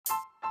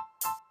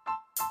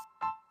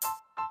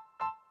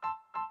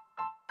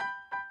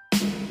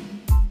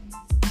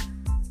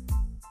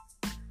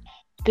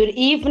Good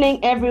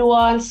evening,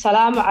 everyone.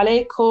 Salaam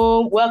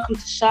alaikum. Welcome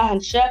to Shah and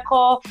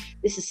Sheko.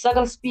 This is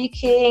Sagal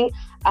speaking.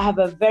 I have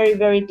a very,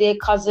 very dear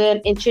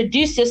cousin.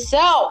 Introduce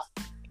yourself.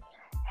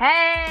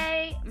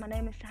 Hey, my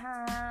name is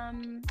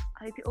Ham.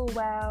 I hope you're all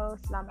well.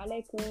 Assalamu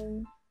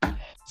alaikum.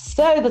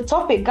 So, the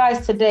topic,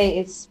 guys, today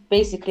is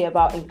basically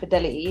about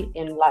infidelity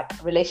in like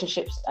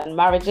relationships and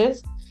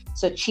marriages.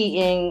 So,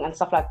 cheating and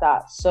stuff like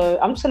that. So,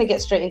 I'm just going to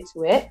get straight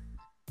into it.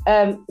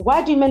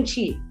 Why do men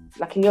cheat?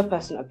 Like, in your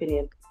personal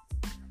opinion?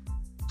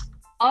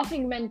 I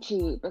think men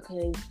cheat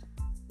because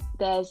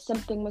there's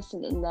something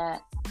missing in their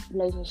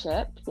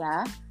relationship,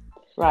 yeah?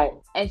 Right.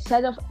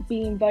 Instead of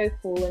being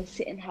vocal and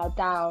sitting her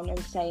down and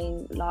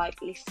saying, like,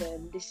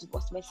 listen, this is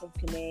what's missing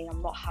for me,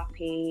 I'm not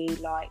happy,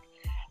 like,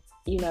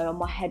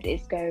 my head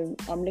is going,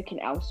 I'm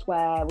looking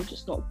elsewhere, which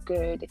is not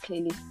good, it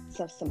clearly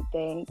says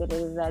something,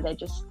 they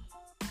just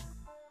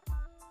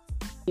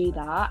do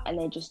that, and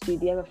they just do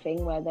the other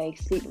thing where they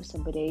sleep with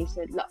somebody.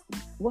 So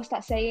what's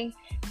that saying?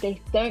 They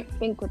don't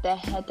think with their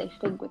head, they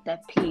think with their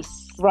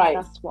peace. Right.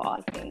 That's what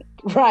I think.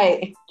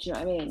 Right. Do you know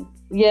what I mean?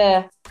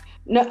 Yeah.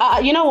 No,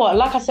 you know what?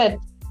 Like I said,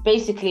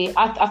 basically,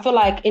 I feel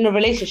like in a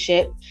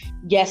relationship,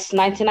 yes,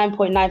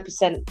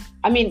 99.9%.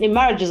 I mean, in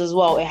marriages as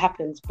well, it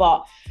happens.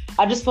 But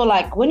I just feel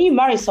like when you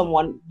marry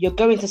someone, you're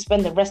going to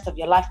spend the rest of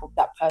your life with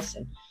that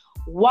person.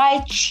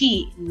 Why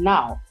cheat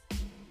now?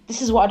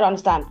 This is what I don't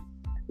understand.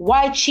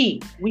 Why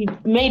cheat? We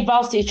made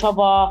vows to each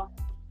other.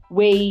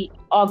 We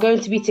are going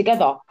to be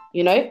together,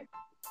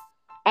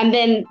 And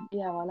then,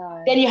 yeah, I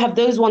know. Then you have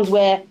those ones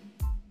where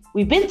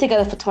we've been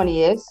together for 20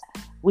 years.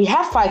 We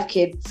have 5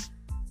 kids.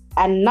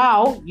 And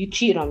now you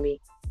cheated on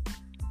me.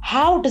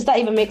 How does that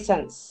even make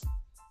sense?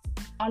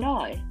 I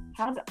know.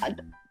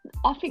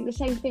 I think the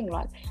same thing.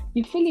 Like,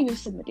 you're feeling with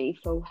somebody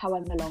for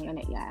however long in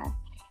it, yeah?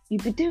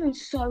 You've been doing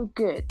so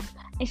good.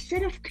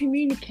 Instead of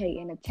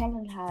communicating and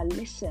telling her,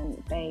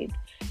 listen, babe,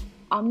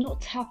 I'm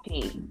not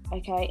happy,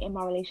 okay, in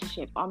my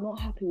relationship. I'm not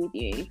happy with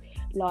you.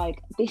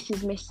 Like, this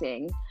is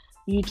missing.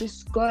 You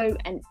just go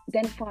and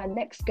then find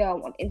next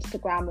girl on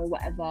Instagram or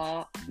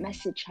whatever,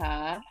 message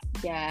her,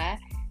 yeah,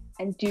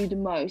 and do the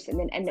most, and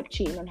then end up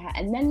cheating on her.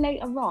 And then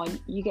later on,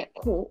 you get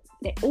caught.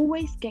 They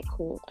always get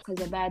caught because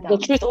they're bad. The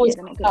truth always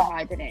they're not comes gonna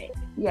out. hide it.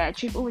 Yeah,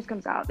 truth always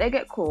comes out. They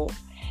get caught.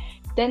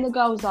 Then the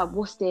girl's like,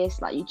 what's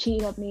this? Like, you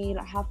cheated on me.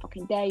 Like, how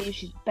fucking dare you?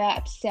 She's bare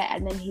upset.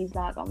 And then he's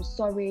like, I'm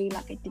sorry.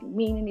 Like, I didn't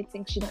mean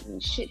anything. She don't mean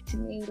shit to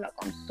me. Like,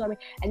 I'm sorry.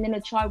 And then they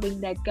try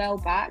bring their girl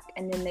back.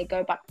 And then they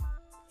go back.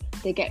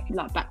 They get,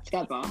 like, back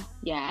together.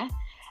 Yeah.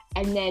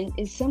 And then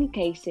in some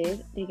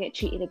cases, they get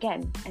cheated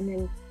again. And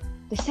then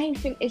the same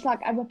thing is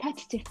like a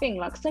repetitive thing.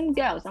 Like, some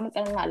girls, I'm not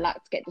gonna lie,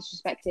 like to get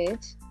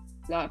disrespected.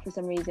 Like, for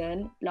some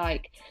reason.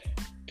 Like,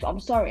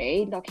 I'm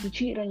sorry. Like, he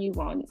cheated on you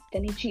once.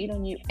 Then he cheated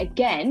on you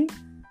again.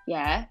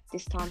 Yeah,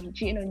 this time he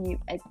cheated on you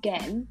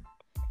again,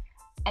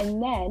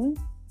 and then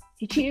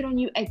he cheated on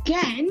you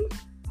again.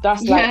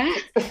 That's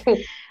like,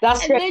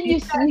 that's. And then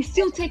you're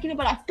still taking it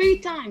about like 3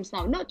 times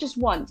now, not just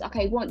once.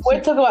 Okay, once. We're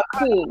talking about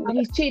cool. When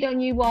he's cheated on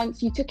you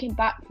once, you took him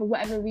back for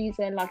whatever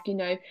reason. Like,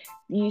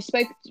 you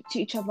spoke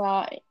to each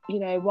other.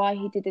 Why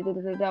he did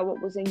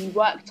what was it? You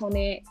worked on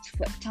it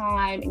for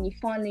time, and you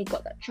finally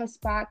got that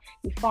trust back.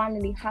 You're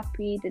finally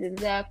happy.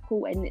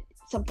 Cool. And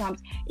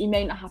sometimes it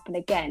may not happen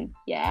again.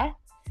 Yeah.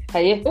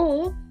 Hey.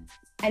 Or,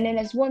 and then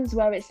there's ones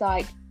where it's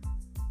like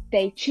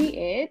they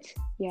cheated,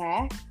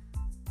 yeah,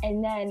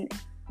 and then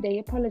they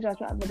apologize,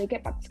 whatever, they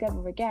get back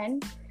together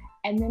again,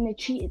 and then they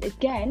cheated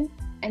again,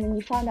 and then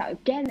you find out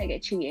again they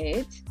get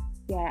cheated,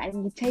 yeah,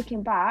 and you take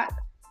him back,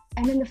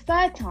 and then the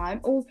 3rd time,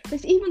 or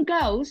there's even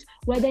girls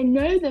where they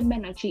know the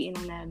men are cheating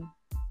on them.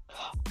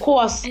 Of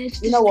course, and it's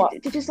just, you know what?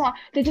 They're just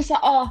like,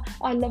 oh,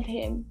 I love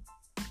him.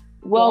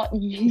 Well,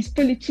 he's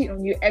fully cheating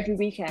on you every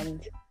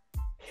weekend.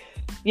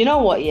 You know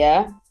what,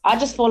 yeah? I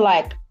just feel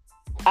like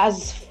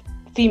as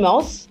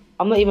females,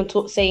 I'm not even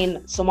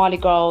saying Somali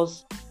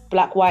girls,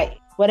 black, white,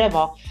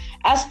 whatever.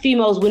 As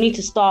females, we need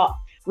to start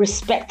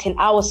respecting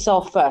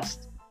ourselves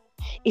first.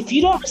 If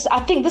you don't,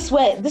 I think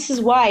this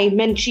is why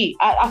men cheat.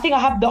 I think I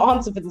have the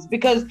answer for this,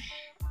 because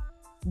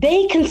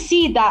they can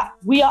see that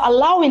we are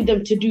allowing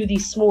them to do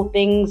these small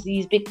things,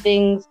 these big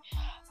things.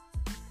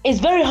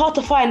 It's very hard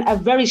to find a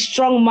very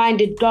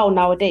strong-minded girl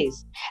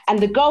nowadays. And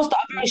the girls that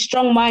are very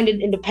strong-minded,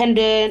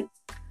 independent,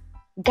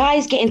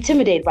 guys get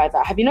intimidated by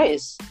that. Have you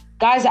noticed?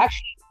 Guys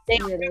actually, they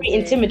are very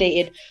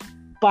intimidated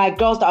by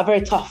girls that are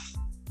very tough.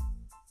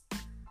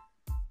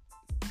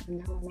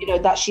 No.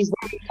 That she's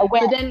very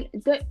aware.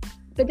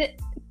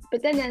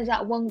 But then there's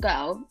that one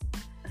girl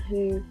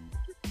who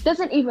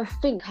doesn't even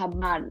think her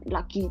man,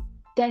 like,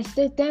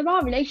 there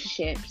are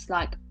relationships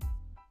like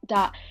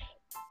that.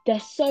 They're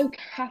so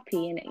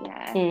happy in it,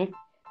 yeah. Mm.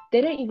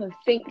 They don't even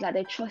think, like,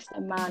 they trust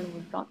a man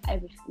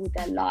with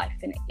their life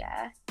in it,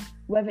 yeah.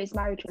 Whether it's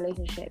marriage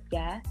relationship,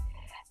 yeah,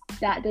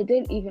 that they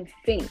don't even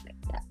think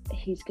that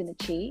he's gonna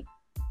cheat.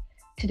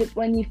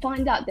 When you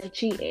find out they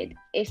cheated,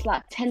 it's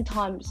like 10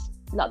 times,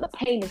 like, the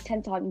pain is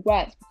 10 times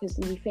worse, because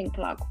you think,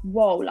 like,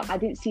 whoa, like, I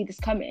didn't see this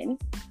coming.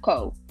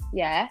 Cool,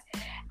 yeah.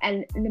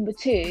 And number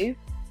 2,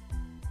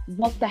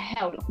 what the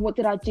hell? Like, what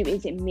did I do?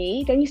 Is it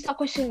me? Then you start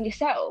questioning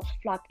yourself.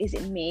 Like, is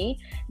it me?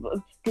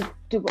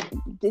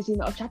 Is he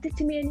not attracted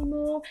to me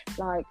anymore?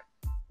 Like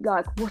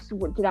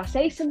what did I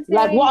say something?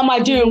 Like, what am I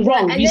doing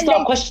wrong? You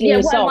start questioning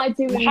yourself. What am I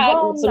doing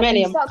wrong? Like,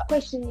 you start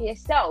questioning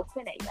yourself,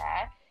 innit?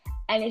 Yeah.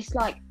 And it's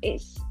like,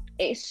 it's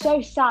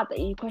so sad that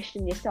you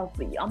question yourself,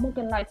 but I'm not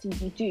gonna lie to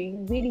you,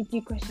 you really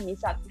do question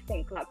yourself. You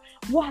think, like,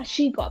 what has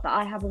she got that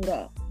I haven't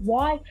got?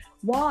 Why?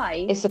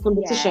 It's a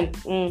competition.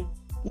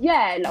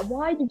 Yeah, like,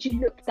 why did you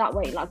look that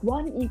way? Like,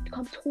 why didn't you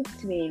come talk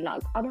to me?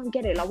 Like, I don't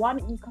get it. Like, why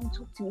didn't you come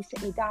talk to me,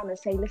 sit me down and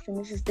say, listen,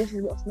 this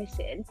is what's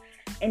missing?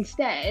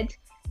 Instead,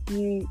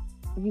 you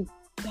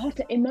have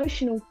to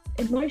emotional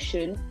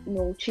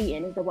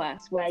cheating is the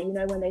worst, where, you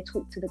know, when they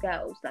talk to the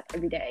girls like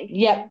every day.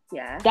 Yeah.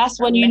 That's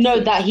when you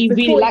know that he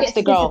really likes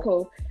the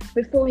girl.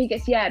 Before it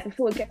gets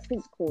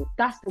physical,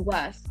 that's the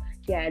worst.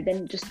 Yeah,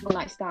 then just one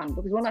night stand,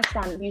 because one night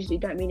stand usually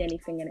don't mean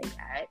anything in it.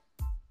 Yeah,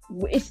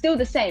 it's still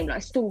the same, like,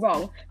 it's still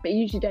wrong, but it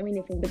usually don't mean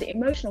anything. But the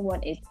emotional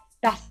one is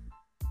that's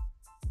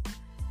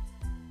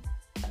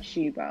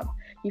you, bro.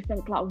 You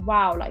think, like,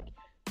 wow, like,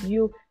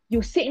 you're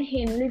sitting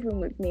here in the living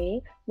room with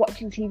me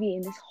watching TV,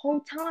 and this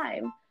whole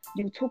time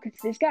you're talking to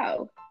this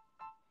girl.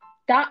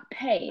 That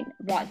pain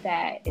right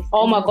there is...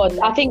 Oh my God.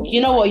 I think,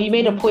 you know what, you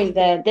made a point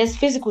there. There's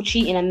physical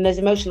cheating and there's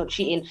emotional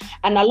cheating.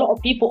 And a lot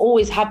of people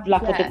always have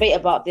like a debate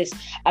about this.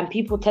 And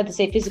people tend to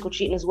say physical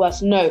cheating is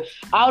worse. No,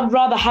 I would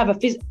rather have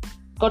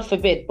God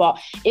forbid, but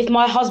if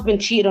my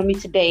husband cheated on me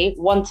today,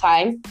 one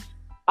time,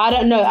 I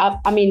don't know.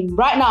 I mean,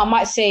 right now I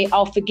might say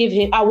I'll forgive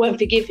him. I won't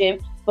forgive him,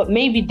 but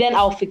maybe then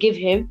I'll forgive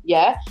him.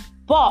 Yeah.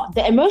 But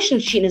the emotional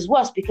cheating is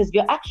worse, because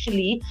you're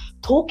actually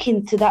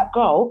talking to that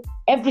girl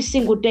every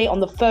single day on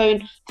the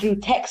phone, through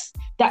text.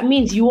 That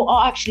means you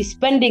are actually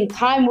spending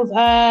time with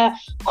her,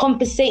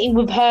 conversating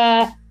with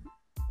her,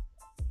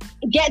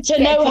 get to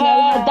know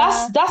her.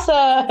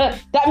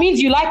 That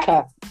means you like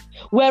her.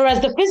 Whereas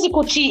the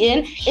physical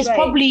cheating is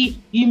probably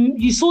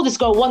you saw this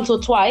girl once or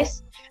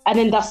twice and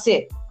then that's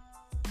it.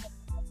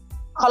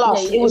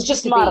 خلاص, it was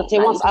just مرتي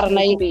once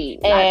عرني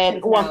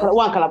and one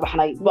kala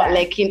بحني. But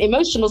like in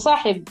emotional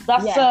صاحب,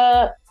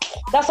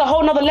 that's a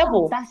whole nother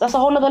level. That's a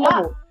whole nother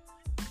level.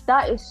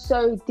 That is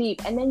so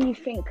deep. And then you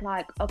think,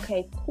 like,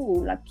 okay,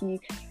 cool, like, you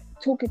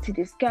talking to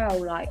this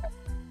girl, like,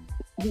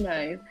 you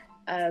know,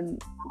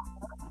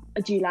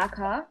 do you like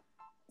her?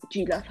 Do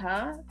you love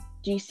her?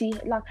 Do you see,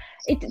 like,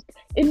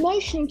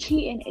 emotional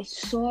cheating is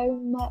so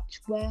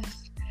much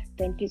worse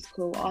than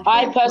physical.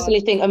 I personally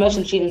think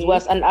emotional cheating is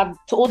worse. And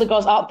to all the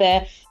girls out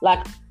there,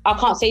 like, I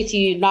can't say to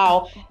you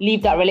now,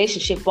 leave that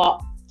relationship,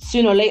 but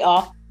sooner or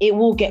later, it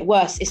will get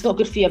worse. It's not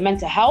good for your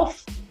mental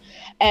health.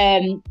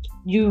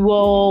 It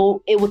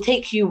will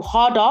take you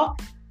harder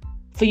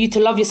for you to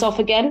love yourself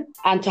again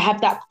and to have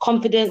that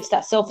confidence,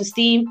 that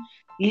self-esteem.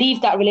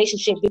 Leave that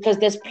relationship, because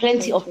there's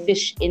plenty of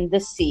fish in the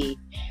sea.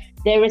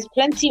 There is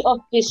plenty of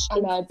fish. I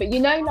know, but you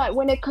know, like,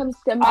 when it comes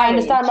to marriage, I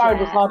understand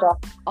marriage is harder.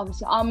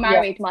 Obviously, I'm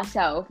married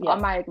myself.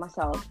 I'm married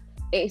myself.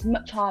 It's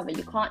much harder.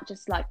 You can't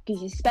just, like,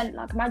 because you spent,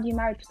 like, imagine you're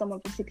married for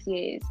someone for 6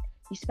 years.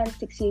 You spent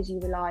 6 years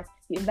of your life.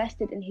 You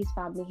invested in his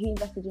family. He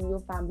invested in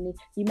your family.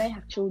 You may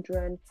have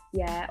children,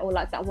 or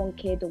like that one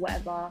kid or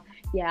whatever.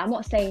 Yeah, I'm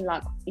not saying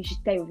like you should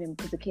stay with him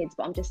because of kids,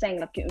 but I'm just saying,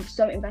 like, you're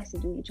so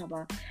invested in each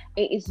other.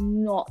 It is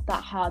not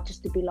that hard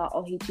just to be like,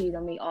 oh, he cheated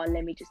on me. Oh,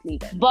 let me just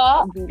leave it.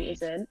 But it really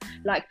isn't.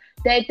 Like,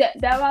 there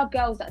are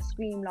girls that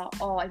scream like,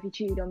 oh, if he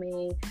cheated on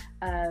me,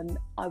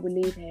 I will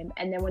leave him.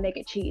 And then when they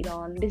get cheated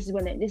on, this is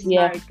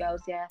married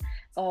girls,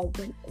 or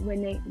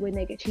when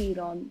they get cheated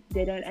on,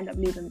 they don't end up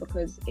leaving,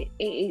 because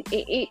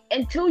it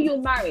until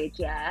you're married,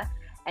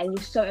 and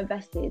you're so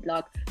invested,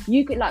 like,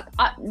 you could, like,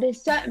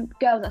 there's certain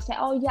girls that say,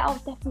 oh yeah, I'll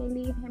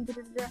definitely leave him,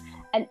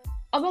 and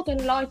I'm not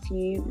gonna lie to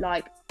you,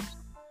 like,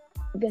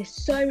 there's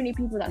so many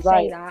people that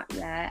say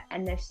that,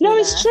 and they're still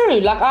it's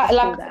true.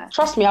 Like,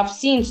 trust me, I've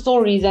seen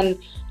stories and,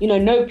 you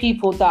know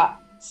people that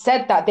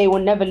said that they will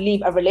never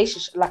leave a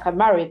relationship, like a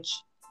marriage,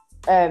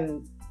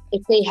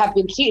 if they have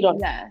been cheated on.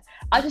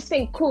 I just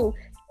think, cool,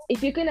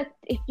 if you're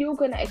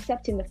gonna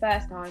accept him the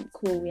first time,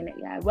 cool,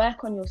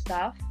 work on your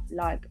stuff.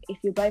 Like, if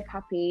you're both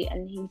happy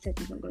and he said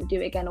he's not gonna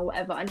do it again or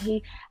whatever, and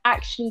he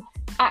actually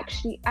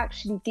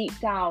deep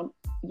down,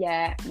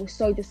 was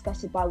so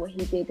disgusted by what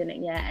he did,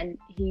 and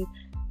he,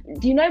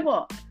 do you know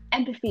what?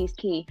 Empathy is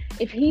key.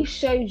 If he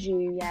shows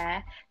you,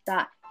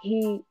 that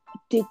he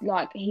did,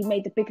 like, he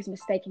made the biggest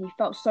mistake and he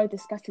felt so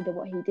disgusted at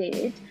what he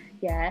did,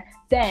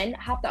 then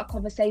have that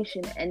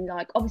conversation, and,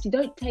 like, obviously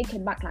don't take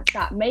him back like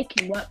that. Make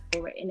him work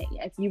for it, innit?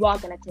 If you are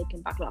gonna take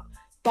him back, like,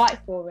 fight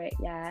for it,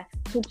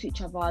 talk to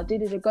each other,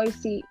 go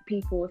see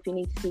people if you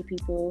need to see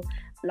people,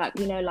 like,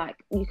 like,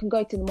 you can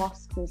go to the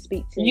mosques and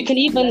speak to, you can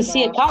even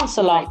see a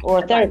counsellor or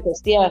a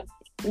therapist,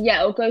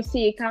 or go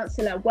see a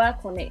counsellor,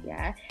 work on it,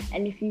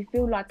 and if you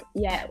feel like,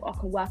 I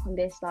can work on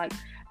this, like,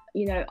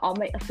 I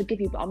may not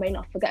forgive you, but I may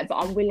not forget, but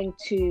I'm willing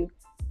to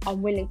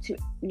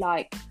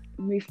like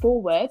move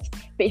forward.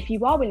 But if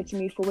you are willing to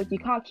move forward, you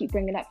can't keep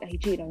bringing up that he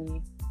cheated on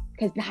you,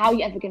 because how are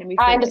you ever going to move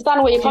forward? I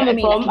understand where you're coming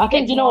from. Like,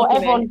 I think, what,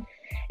 everyone...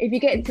 If you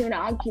get into an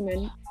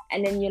argument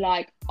and then you're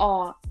like,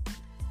 oh,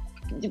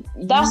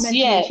 that's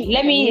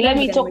let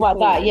me talk about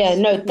that. Yeah,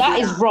 no, that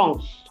is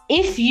wrong.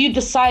 If you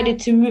decided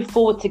to move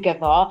forward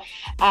together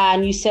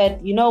and you said,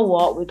 you know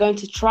what, we're going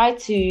to try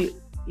to,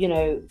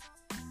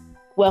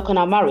 work on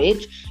our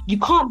marriage, you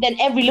can't then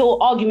every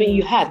little argument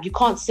you have, you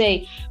can't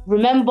say,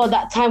 remember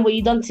that time what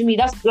you done to me?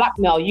 That's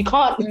blackmail. You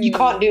can't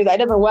do that. It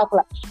doesn't work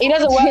like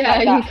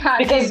that.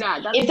 Because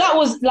if that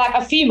was like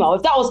a female,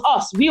 if that was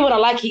us, we wouldn't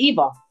like it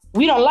either.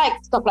 We don't like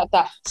stuff like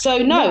that. So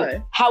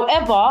no.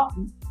 However,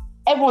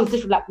 everyone's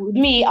different. Like with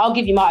me, I'll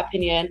give you my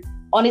opinion.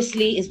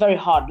 Honestly, it's very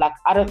hard. Like,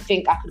 I don't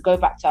think I could go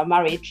back to a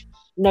marriage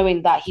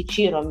knowing that he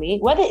cheated on me.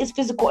 Whether it's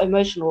physical or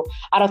emotional,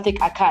 I don't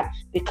think I can,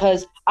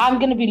 because I'm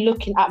going to be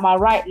looking at my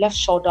right, left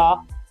shoulder,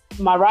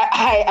 my right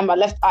eye and my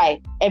left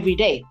eye every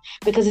day,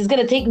 because it's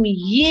going to take me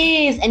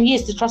years and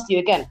years to trust you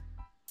again,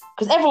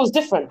 because everyone's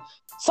different.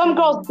 Some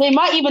girls, they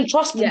might even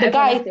trust the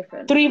guy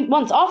 3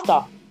 months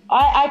after.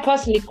 I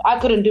personally, I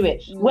couldn't do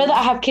it. Whether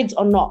I have kids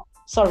or not,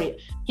 sorry.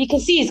 He can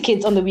see his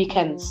kids on the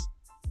weekends.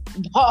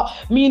 But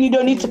me and you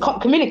don't need to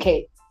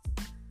communicate.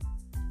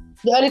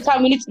 The only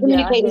time we need to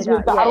communicate is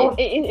with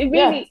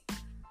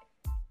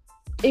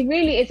it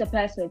really is a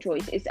personal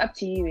choice. It's up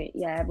to you,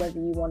 whether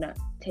you want to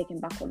take him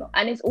back or not.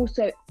 And it's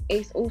also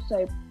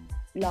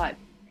like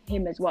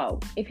him as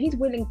well. If he's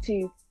willing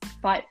to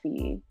fight for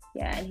you,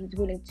 and he's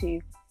willing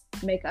to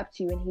make it up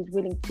to you, and he's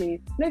willing to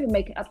not even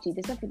make it up to you,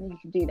 there's nothing you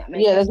can do that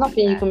makes there's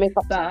nothing you can make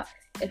up to. But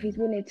if he's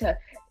willing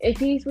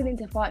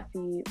to fight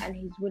for you, and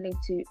he's willing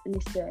to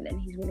listen,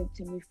 and he's willing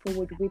to move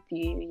forward with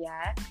you,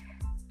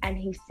 and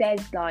he says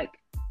like,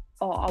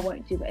 oh, I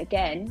won't do it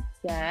again,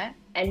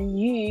 and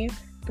you,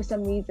 for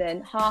some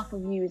reason, half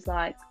of you is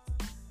like,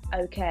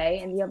 okay,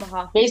 and the other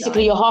half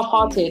basically you're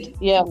half-hearted.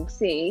 We'll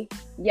see.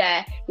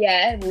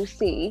 We'll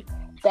see.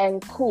 Then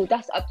cool,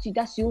 that's up to you.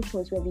 That's your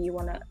choice whether you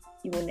wanna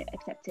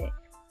accept it.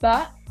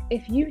 But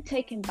if you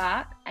take him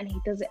back and he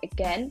does it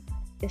again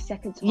the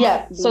second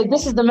time, so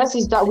this is the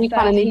message that we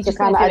kind of need to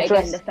kind of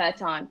address. The third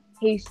time,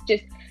 he's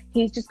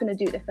just going to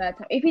do it the third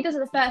time. If he does it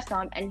the first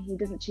time and he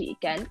doesn't cheat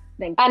again,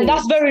 then and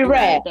that's very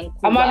rare.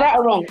 Am I right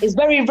or wrong? It's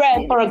very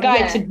rare for a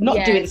guy to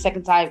not do it the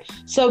second time.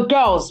 So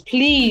girls,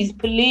 please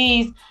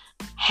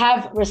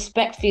have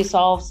respect for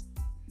yourselves.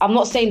 I'm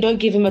not saying don't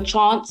give him a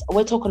chance.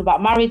 We're talking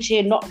about marriage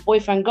here, not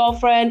boyfriend,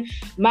 girlfriend.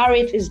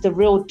 Marriage is the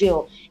real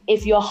deal.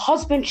 If your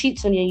husband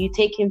cheats on you, you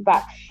take him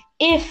back.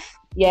 If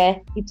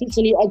he cheats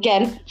on you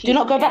again, do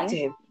not go back to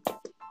him.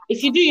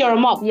 If you do, you're a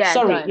mug. You're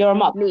a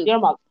mug. You're a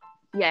mug.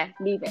 Yeah,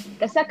 leave it.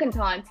 The second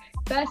time,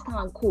 first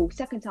time, cool.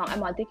 Second time,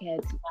 am I a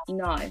dickhead?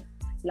 No.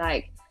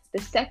 Like,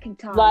 the second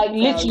time, like,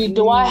 literally,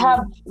 do I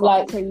have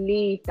like to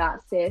leave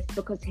that, sis?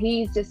 Because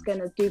he's just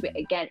gonna do it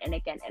again and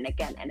again and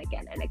again and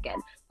again and again.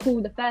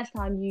 Cool. The first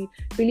time you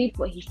believed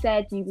what he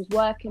said, you was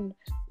working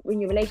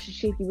in your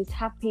relationship, you was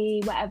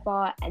happy,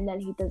 whatever, and then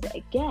he does it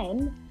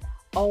again.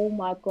 Oh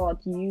my God,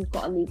 you've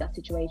got to leave that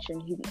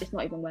situation. It's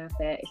not even worth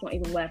it. It's not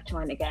even worth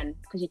trying again,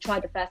 because you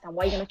tried the first time.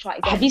 Why are you gonna try it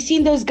again? Have you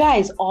seen those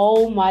guys?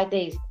 Oh my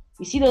days!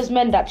 You see those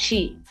men that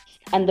cheat,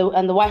 and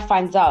the wife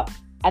finds out,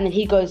 and then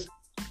he goes,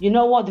 you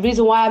know what? The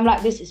reason why I'm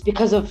like this is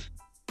because of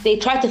they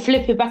tried to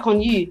flip it back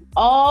on you.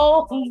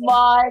 Oh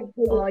my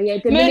God. Oh yeah,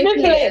 the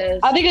manipulators.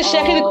 I think it's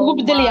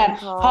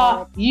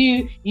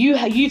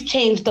you've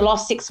changed the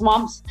last 6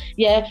 months.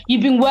 Yeah,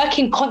 you've been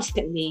working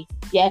constantly.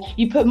 Yeah,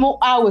 you put more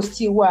hours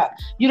to your work.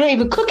 You don't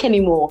even cook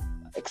anymore.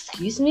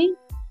 Excuse me.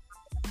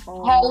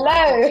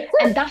 Hello.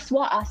 And that's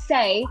why I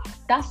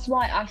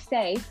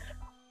say,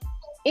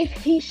 if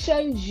he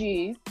shows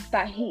you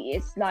that he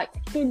is like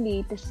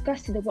fully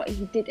disgusted at what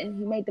he did and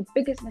he made the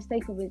biggest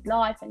mistake of his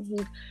life, and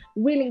he's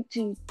willing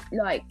to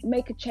like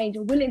make a change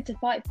and willing to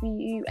fight for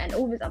you and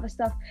all this other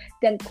stuff,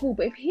 then cool.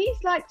 But if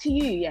he's like to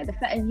you,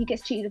 and he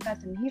gets cheated the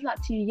first time, he's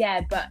like to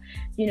you, but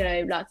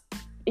like,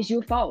 it's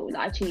your fault that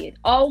I cheated.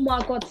 Oh my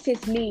God,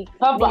 sis, leave.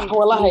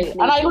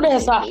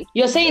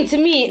 You're saying to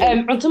me,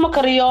 what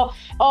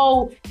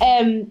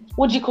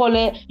do you call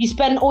it? You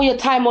spend all your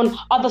time on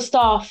other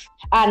stuff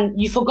and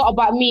you forgot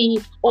about me,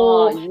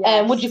 or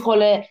what do you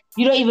call it?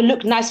 You don't even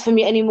look nice for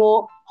me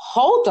anymore.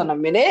 Hold on a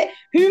minute.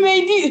 Who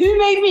made you? Who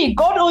made me?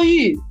 God or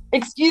you?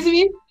 Excuse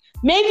me?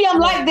 Maybe I'm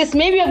like this.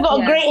 Maybe I've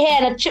got a great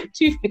hair and a chipped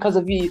tooth because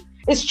of you.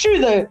 It's true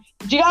though.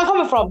 Do you get where I'm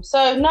coming from?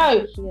 So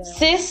no,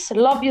 sis,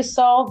 love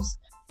yourselves.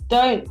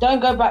 Don't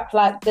go back.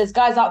 Like, there's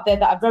guys out there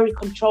that are very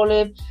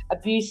controlling,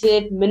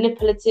 abusive,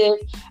 manipulative,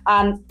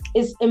 and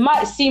it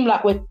might seem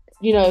like we're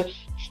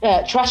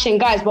trashing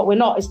guys, but we're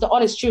not. It's the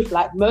honest truth.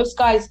 Like, most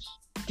guys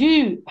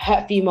do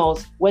hurt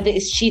females, whether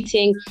it's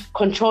cheating,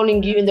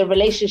 controlling you in the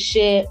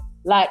relationship.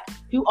 Like,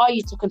 who are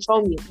you to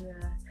control me?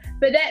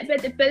 But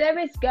there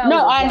is girls.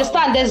 No, I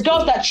understand. There's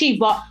girls that cheat,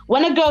 but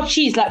when a girl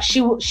cheats, like,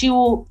 she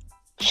will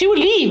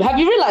leave. Have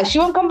you realized she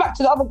won't come back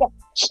to the other guy?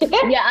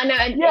 Yeah,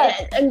 I know.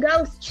 And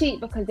girls cheat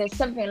because there's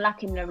something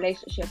lacking in the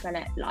relationship, and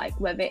it, like,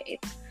 whether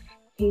it's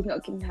he's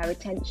not giving her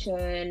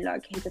attention,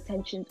 like his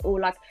attention's, or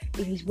like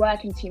if he's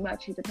working too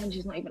much, his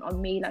attention's not even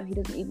on me, like he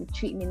doesn't even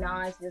treat me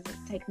nice, he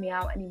doesn't take me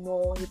out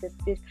anymore, he does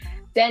this.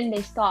 Then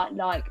they start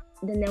like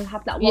then they'll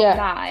have that one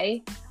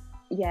guy,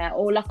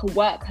 or like a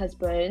work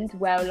husband,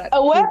 where like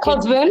a work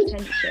husband,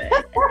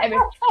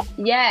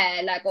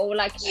 or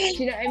like, do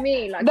you know what I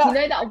mean? Like, you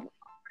know that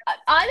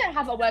I don't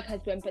have a work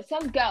husband, but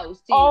some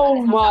girls do.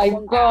 Oh my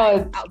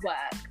God! At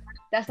work,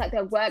 that's like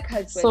their work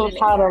husband.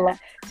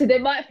 So they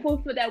might fall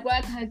for their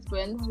work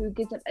husband, who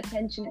gives them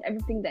attention and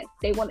everything that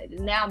they wanted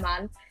in their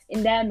man,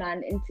 in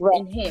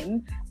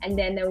him, and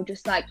then they'll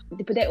just like,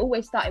 but they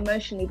always start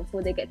emotionally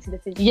before they get to the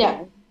physical.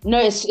 Yeah, no,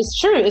 it's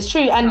true,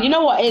 and you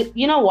know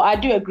what? I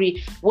do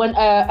agree. When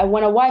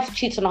a wife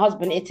cheats on a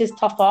husband, it is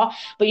tougher.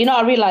 But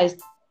I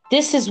realized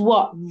this is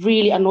what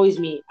really annoys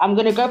me. I'm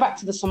gonna go back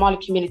to the Somali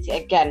community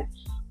again.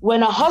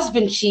 When a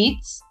husband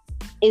cheats,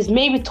 is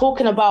maybe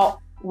talking about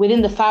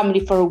within the family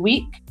for a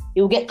week,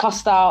 he'll get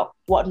cussed out,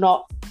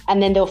 whatnot,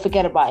 and then they'll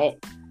forget about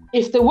it.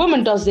 If the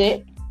woman does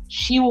it,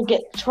 she will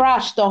get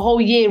trashed the whole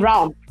year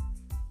round.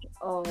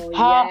 Oh,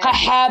 yeah.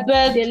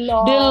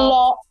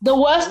 The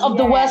worst of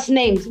the worst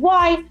names.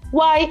 Why?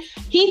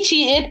 He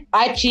cheated,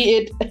 I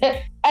cheated.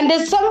 And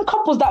there's some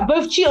couples that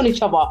both cheat on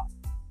each other.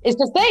 It's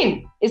the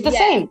same.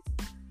 Same.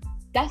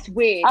 That's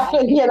weird.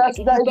 That's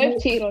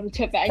both cheated on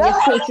each other and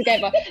you're still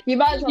together. You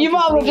might as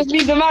well just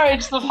leave the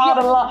marriage.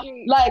 Subhanallah.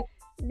 Like,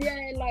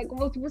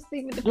 what's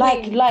the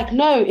point? Like,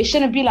 no, it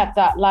shouldn't be like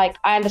that. Like,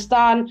 I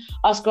understand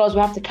us girls,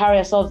 we have to carry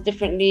ourselves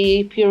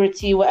differently,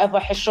 purity, whatever,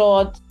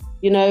 hishod,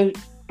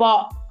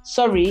 but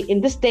sorry,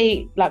 in this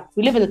day, like,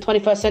 we live in the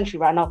 21st century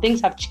right now,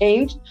 things have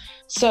changed.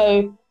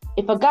 So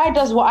if a guy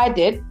does what I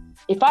did,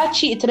 if I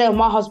cheated today on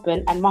my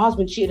husband and my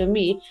husband cheated on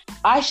me,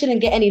 I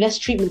shouldn't get any less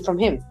treatment from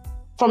him,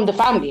 from the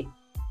family.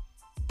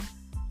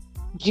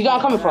 Do you get where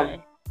I'm coming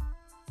from?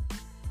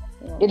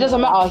 It doesn't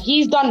matter.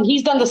 He's done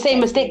the same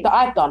mistake that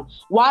I've done.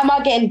 Why am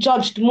I getting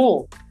judged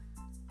more?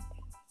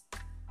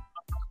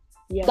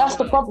 Yeah, that's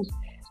the problem.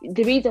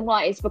 The reason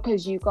why is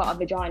because you got a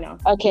vagina.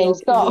 Okay,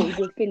 stop.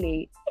 You're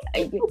Philly.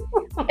 Okay.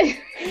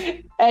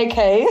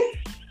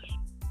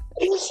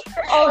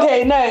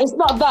 Okay, no, it's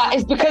not that.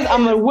 It's because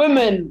I'm a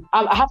woman.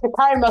 I have to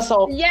carry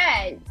myself.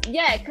 Because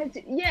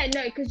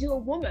you're a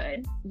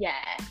woman. Yeah,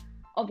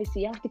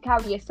 obviously you have to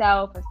carry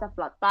yourself and stuff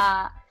like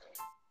that.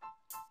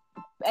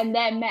 And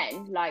they're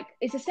men. Like,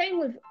 it's the same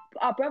with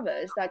our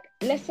brothers. Like,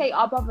 let's say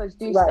our brothers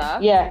do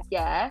stuff. Yeah.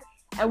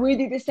 And we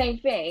do the same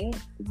thing.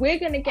 We're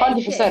gonna get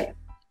 100%. Shit.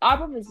 Our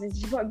brothers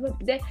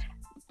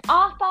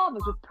our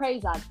fathers would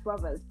praise our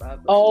brothers, bro.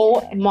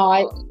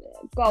 My.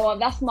 Go on,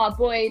 that's my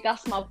boy. But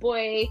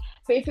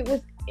if it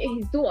was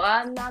his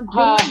daughter, no,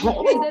 but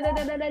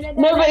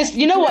it's,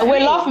 you know what?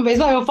 We're laughing, but it's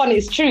not even funny.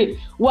 It's true.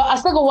 Well, I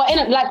was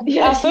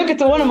spoken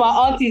to one of my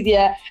aunties,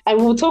 and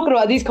we were talking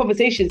about these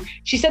conversations.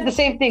 She said the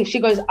same thing. She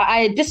goes,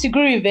 I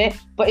disagree with it,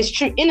 but it's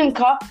true.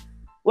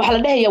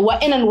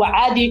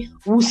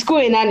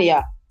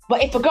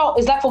 But if a girl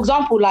is like, for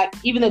example, like,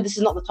 even though this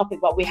is not the topic,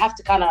 but we have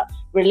to kind of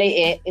relate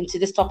it into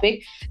this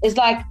topic. It's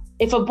like,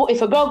 if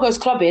a girl goes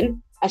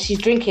clubbing and she's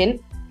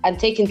drinking and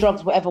taking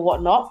drugs, whatever,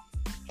 whatnot,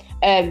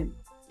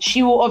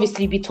 she will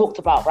obviously be talked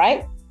about,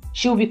 right?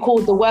 She will be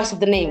called the worst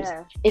of the names.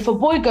 Yeah. If a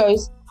boy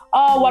goes,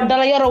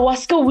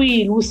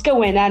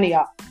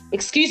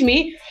 excuse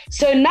me.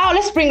 So now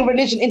let's bring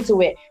religion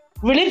into it.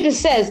 Religion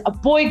says a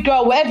boy,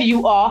 girl, wherever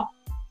you are,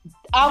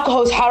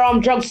 alcohol is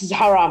haram, drugs is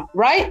haram,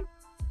 right?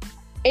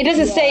 It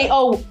doesn't say,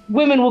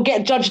 women will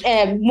get judged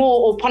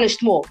more or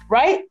punished more,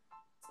 right?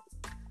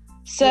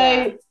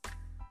 So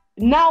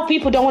now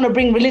people don't want to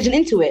bring religion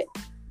into it.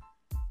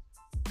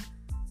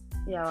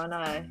 Yeah, I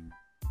know.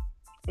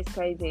 It's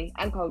crazy.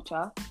 And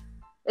culture.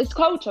 It's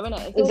culture, isn't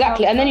it?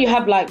 Exactly. And then you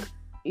have, like,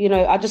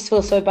 I just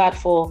feel so bad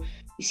for,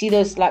 you see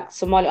those, like,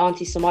 Somali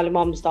aunties, Somali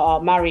moms that are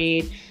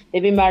married.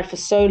 They've been married for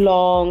so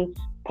long,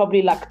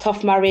 probably, like,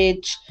 tough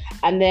marriage.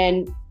 And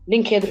then,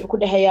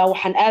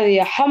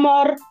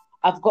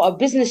 I've got a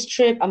business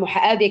trip. I'm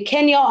going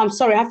Kenya. I'm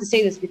sorry, I have to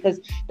say this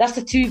because that's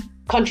the two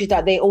countries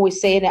that they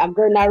always say in it. I'm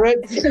going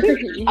Nairobi.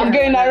 I'm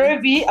going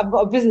Nairobi. I've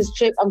got a business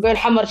trip. I'm going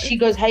Hamar. She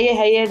goes,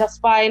 hey, that's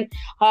fine.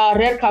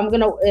 Rerka, I'm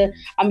gonna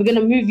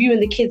move you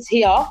and the kids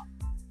here.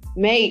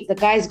 Mate, the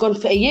guy's gone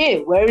for a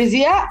year. Where is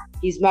he at?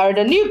 He's married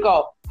a new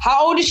girl.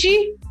 How old is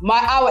she?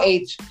 Our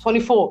age,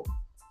 24.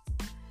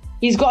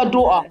 He's got a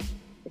daughter.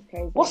 It's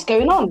crazy. What's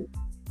going on?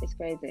 It's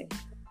crazy.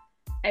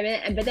 I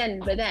mean, but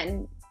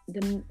then.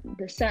 The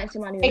certain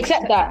Somali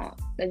accept that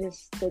they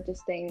just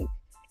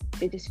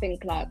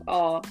think like,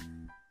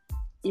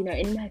 in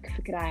Mecca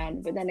for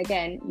Quran, but then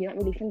again, you're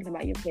not really thinking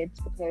about your kids,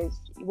 because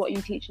what are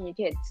you teaching your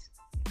kids?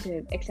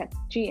 To accept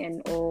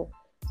cheating, or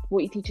what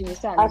are you teaching your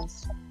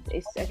sons?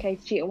 It's okay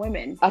to cheat on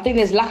women. I think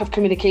there's lack of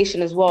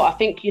communication as well. I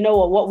think,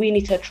 what we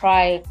need to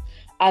try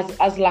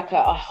as like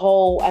a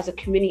whole, as a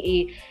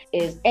community,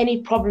 is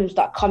any problems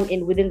that come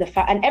in within the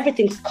and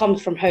everything comes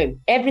from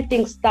home.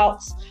 Everything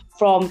starts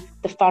from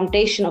the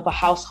foundation of a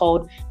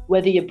household,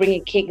 whether you're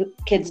bringing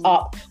kids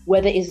up,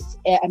 whether it's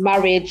a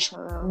marriage,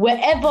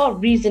 whatever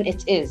reason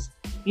it is,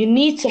 you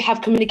need to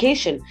have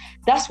communication.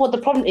 That's what the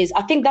problem is.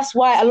 I think that's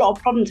why a lot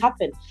of problems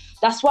happen.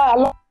 That's why a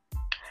lot of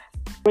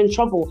people are in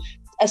trouble.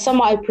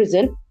 Some are in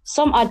prison,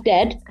 some are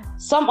dead,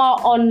 some are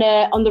on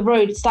the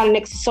road standing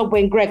next to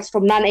Subway and Greg's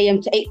from 9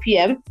 a.m. to 8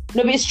 p.m.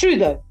 No, but it's true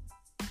though.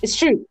 It's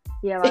true.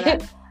 Yeah, I know.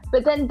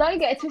 But then don't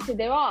get it twisted.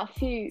 There are a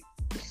few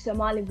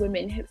Somali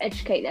women who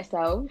educate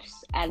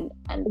themselves and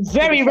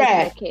very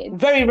rare.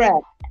 Very rare.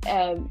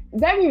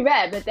 Very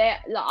rare. But they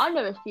like I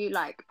know a few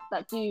like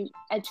that do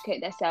educate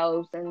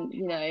themselves and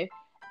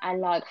and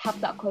like have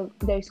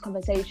those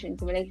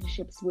conversations and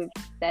relationships with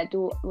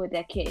with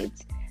their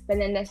kids. But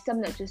then there's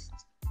some that just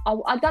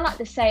I don't like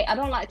to say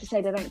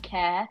they don't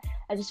care.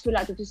 I just feel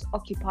like they're just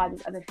occupied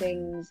with other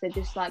things. They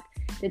just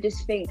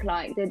think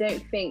like they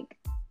don't think,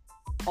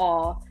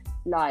 oh,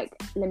 like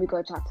let me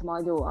go chat to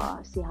my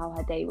daughter, see how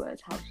her day was,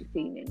 how she's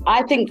feeling.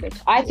 I think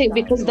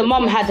because the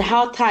mum had a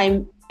hard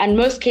time, and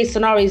most case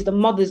scenarios the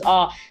mothers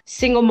are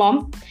single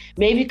mom,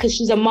 maybe because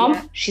she's a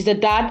mum, she's a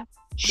dad,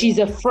 she's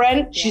a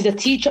friend, she's a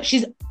teacher,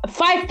 she's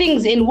 5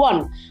 things in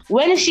one.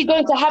 When is she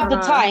going to have the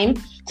time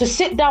to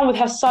sit down with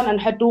her son and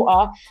her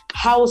daughter?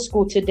 How was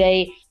school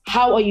today?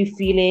 How are you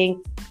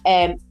feeling?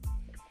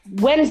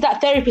 When is that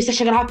therapy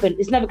session going to happen?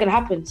 It's never going to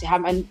happen to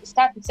him. And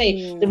start to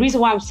say the reason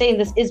why I'm saying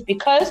this is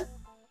because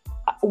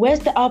where's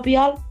the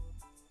RBL?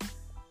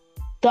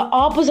 The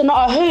Arbors are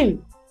not at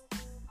home.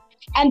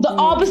 And the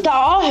Arbors that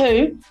are at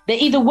home, they're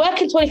either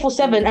working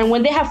 24/7 and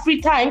when they have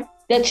free time,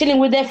 they're chilling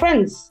with their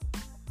friends.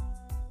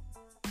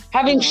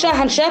 Having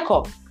shah and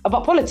shirk-off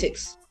about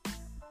politics.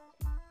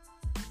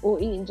 Or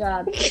eating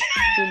jabs.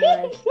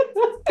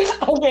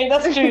 Okay,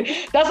 that's true.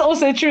 That's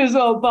also true as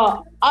well.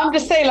 But I'm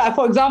just saying, like,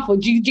 for example,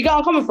 do you get where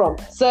I'm coming from?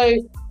 So,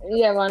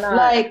 yeah, I know.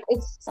 Like,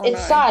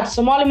 it's sad.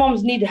 Somali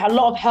moms need a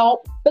lot of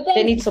help. But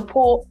they need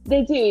support.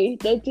 They do.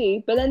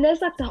 But then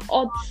there's like the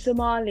odd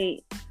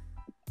Somali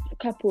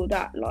couple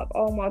that, like,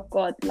 oh my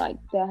God, like,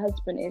 their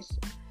husband is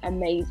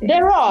amazing.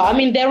 There are.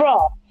 He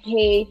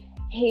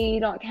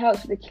like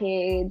helps with the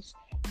kids.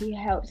 He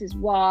helps his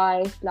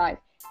wife. Like,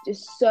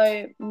 just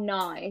so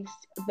nice,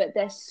 but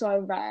they're so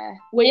rare.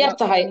 Well, you have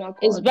to hide.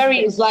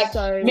 It's like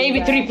so maybe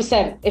rare.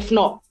 3%, if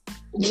not.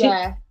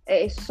 Yeah,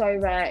 it is so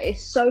rare.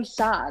 It's so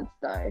sad,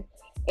 though.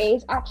 It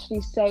is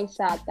actually so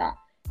sad that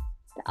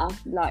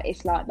like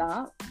it's like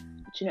that. Do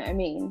you know what I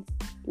mean?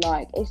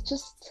 Like, it's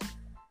just,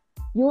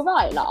 you're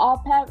right. Like,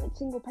 our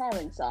single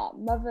parents are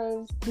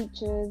mothers,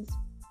 teachers,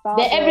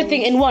 fathers. They're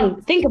everything in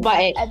one. Think about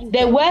it. Everything.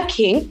 They're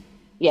working.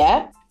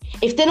 Yeah.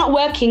 If they're not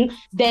working,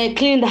 they're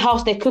cleaning the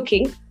house. They're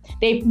cooking.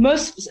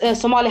 Most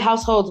Somali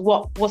households,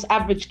 what's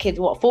average kids?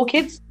 4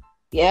 kids?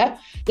 Yeah.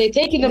 They're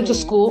taking them to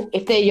school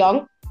if they're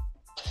young.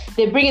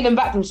 They're bringing them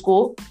back from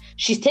school.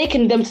 She's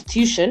taking them to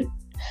tuition.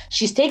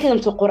 She's taking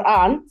them to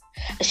Quran.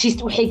 She's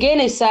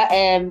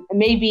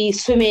maybe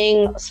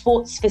swimming,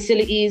 sports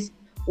facilities.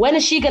 When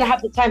is she gonna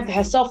have the time for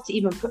herself to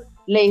even put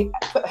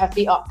her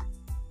feet up?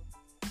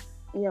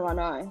 Yeah, I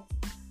know.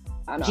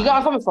 Do you get where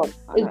I'm coming from?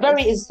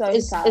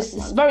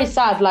 It's very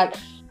sad. Like.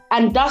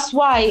 And that's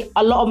why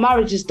a lot of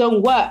marriages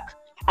don't work.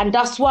 And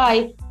that's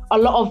why a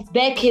lot of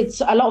their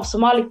kids, a lot of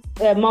Somali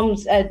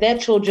mums, their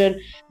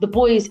children, the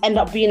boys end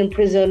up being in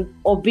prison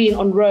or being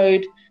on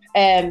road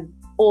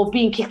or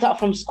being kicked out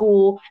from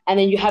school. And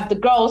then you have the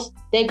girls,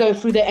 they're going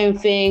through their own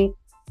thing.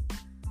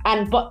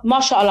 But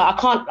mashallah, I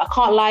can't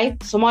lie.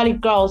 Somali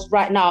girls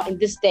right now in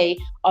this day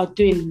are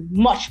doing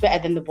much better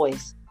than the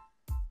boys.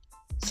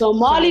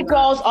 Somali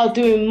girls are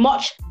doing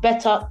much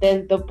better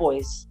than the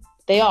boys.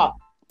 They are.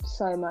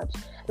 So much.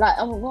 Like,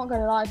 I'm not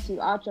going to lie to you,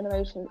 our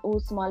generation, all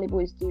Somali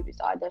boys do is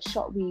either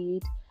shot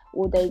weed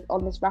or they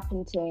on this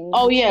rapping thing.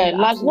 Oh yeah,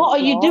 like what are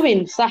you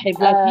doing, Sahib?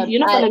 Like you're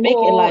not going to make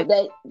it like...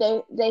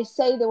 They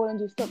say they want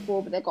to do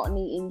football, but they got a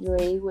knee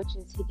injury, which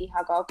is higgy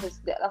haga,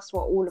 because that's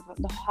what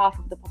half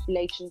of the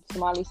population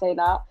Somali say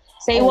that.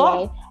 Say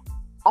anyway,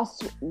 what?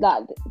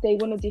 That they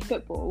want to do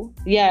football.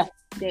 Yeah.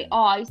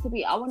 I was going to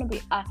be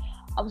a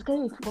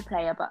football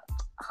player, but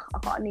I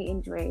got a knee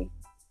injury.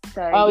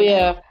 So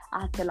I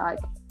had to like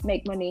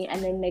make money,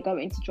 and then they go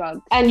into drugs.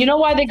 And you know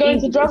why they go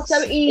into drugs? It's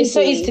so easy. It's so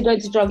easy to go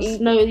into drugs.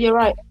 Easy. No, you're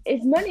right.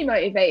 It's money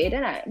motivated,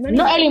 isn't it?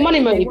 Not only money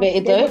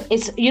motivated though.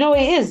 It's, you know what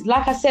it is.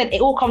 Like I said,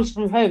 it all comes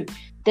from home.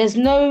 There's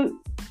no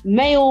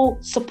male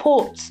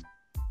support,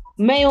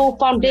 male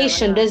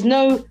foundation.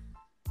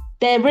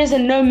 There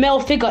isn't no male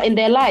figure in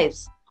their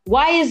lives.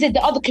 Why is it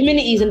the other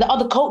communities and the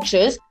other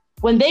cultures,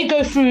 when they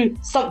go through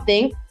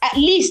something, at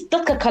least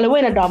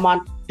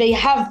they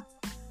have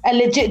a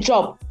legit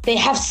job. They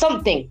have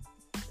something.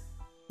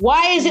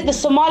 Why is it the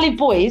Somali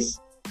boys,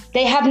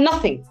 they have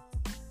nothing?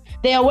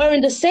 They are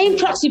wearing the same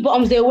tracksuit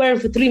bottoms they were wearing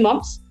for 3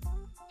 months,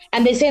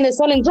 and they're saying they're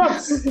selling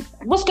drugs.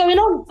 What's going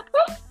on?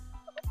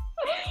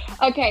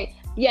 Okay,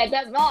 yeah,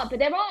 there are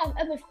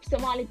other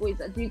Somali boys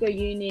that do go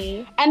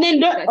uni. And then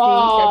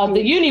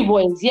the uni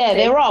boys,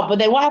 there are. But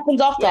then what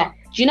happens after? Yeah.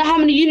 Do you know how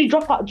many uni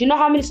drop out? Do you know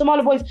how many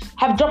Somali boys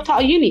have dropped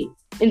out of uni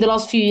in the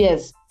last few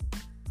years?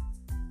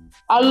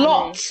 A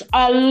lot.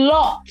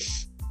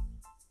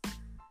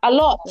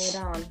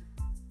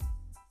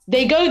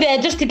 They go there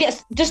just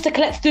to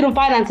collect student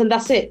finance, and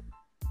that's it.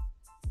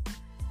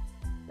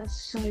 That's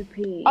so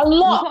peak. A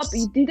lot.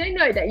 You don't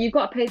know that you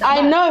got to pay that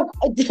I back. know.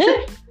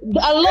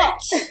 A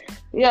lot.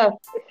 Yeah.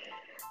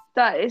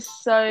 That is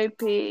so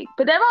peak.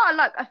 But there are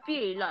like a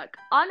few, like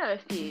I know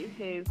a few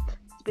who've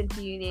been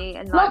to uni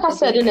and Like I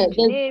said, innit,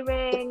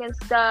 engineering and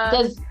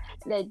stuff.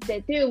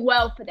 They're doing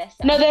well for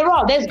themselves. No, there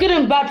are. There's good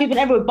and bad people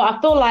everywhere, but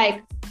I feel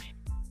like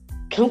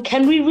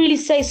can we really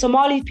say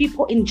Somali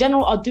people in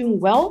general are doing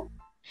well?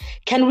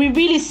 Can we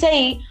really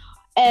say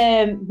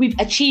we've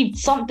achieved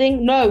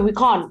something? No, we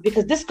can't,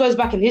 because this goes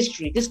back in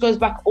history. This goes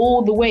back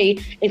all the way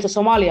into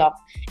Somalia.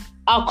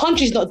 Our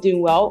country's not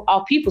doing well.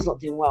 Our people's not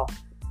doing well.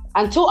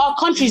 Until our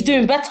country's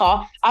doing better,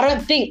 I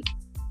don't think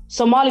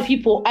Somali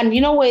people, and you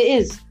know what it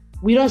is?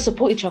 We don't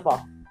support each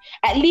other.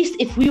 At least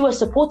if we were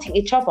supporting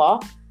each other,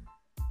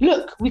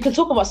 look, we can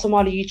talk about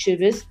Somali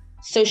YouTubers,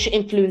 social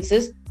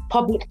influencers,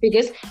 public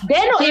figures.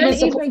 They're not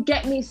even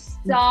get me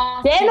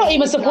started. They're not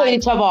even supporting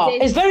each other.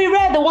 It's very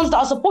rare the ones that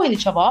are supporting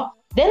each other.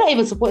 They're not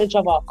even supporting each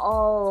other.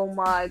 Oh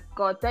my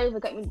god, don't even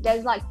get me.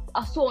 There's like,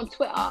 I saw on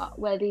Twitter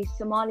where these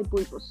Somali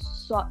boys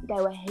they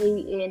were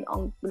hating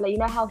on, like, you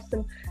know how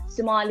some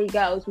Somali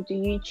girls will do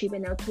YouTube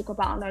and they'll talk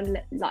about,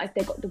 like if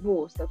they got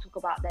divorced, they'll talk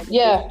about their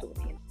divorce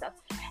story and stuff.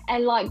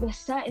 And like the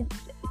certain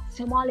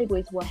Somali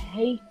boys were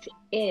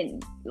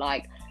hating,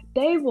 like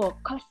they were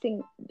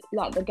cussing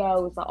like the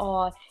girls, like,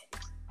 oh,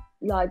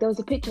 like there was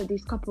a picture of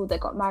this couple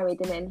that got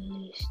married, and then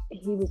he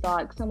was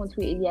like, someone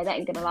tweeted, yeah, that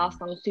ain't gonna last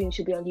long, soon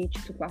she'll be on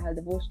YouTube talking about her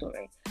divorce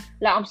story.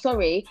 Like, I'm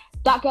sorry,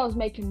 that girl's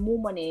making more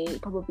money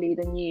probably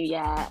than you,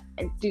 yeah,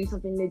 and do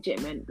something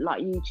legitimate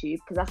like YouTube,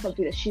 because that's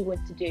something that she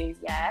wants to do,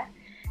 yeah,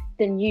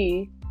 than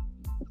you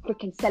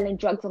freaking selling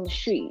drugs on the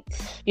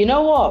streets. You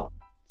know what?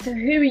 So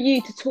who are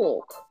you to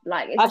talk?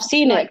 Like, I've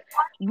seen like,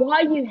 it.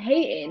 Why are you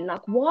hating?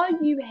 Like, why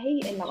are you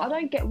hating? Like, I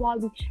don't get why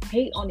we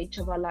hate on each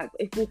other. Like,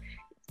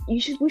 we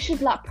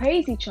should like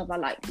praise each other.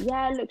 Like,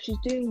 yeah, look, she's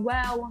doing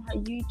well on her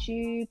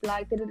YouTube.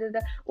 Like, da da da da.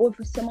 Or if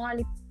a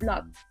Somali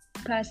like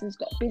person's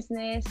got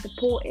business,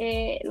 support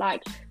it.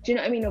 Like, do you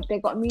know what I mean? Or if they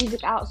got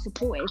music out,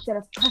 support it instead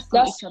of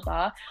cussing each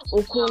other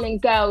or calling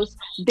girls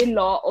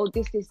Dilla or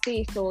this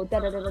or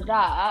da da da da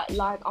da.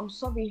 Like, I'm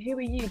sorry, who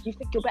are you? Do you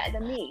think you're better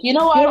than me? You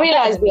know what I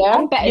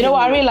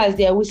realized,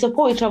 yeah? We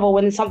support each other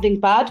when it's something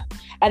bad,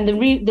 and the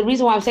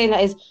reason why I'm saying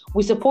that is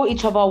we support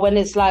each other when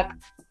it's like,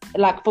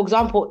 for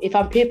example, if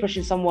I'm peer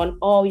pressuring someone,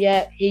 oh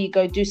yeah, here you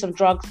go, do some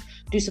drugs,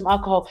 do some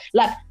alcohol.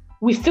 Like,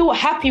 we feel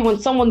happy when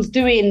someone's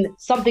doing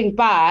something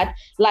bad.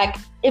 Like,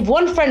 if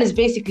one friend is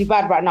basically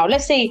bad right now,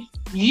 let's say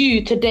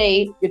you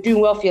today, you're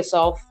doing well for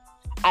yourself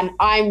and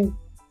I'm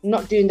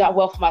not doing that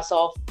well for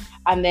myself.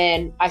 And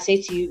then I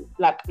say to you,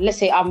 like, let's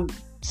say I'm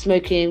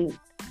smoking,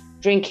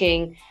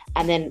 drinking,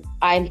 and then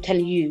I'm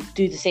telling you,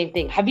 do the same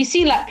thing. Have you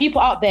seen like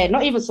people out there,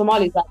 not even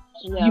Somalis, like,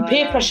 you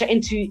peer pressure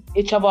into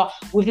each other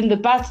within the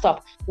bad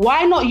stuff?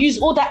 Why not use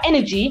all that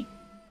energy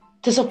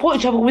to support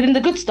each other within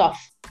the good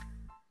stuff?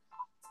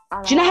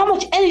 Do you know how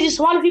much energy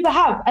Somali people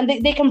have and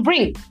they can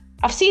bring?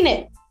 I've seen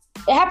it.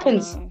 It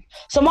happens.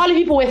 Somali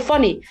people, we're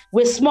funny,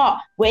 we're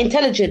smart, we're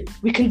intelligent,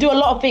 we can do a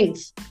lot of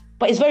things,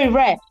 but it's very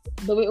rare.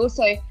 But we're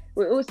also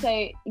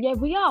yeah,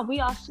 we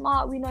are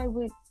smart, we know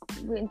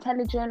we're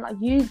intelligent, like,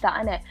 use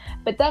that, innit?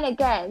 But then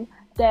again,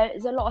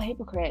 there's a lot of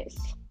hypocrites.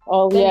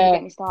 Oh, then yeah. You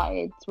get me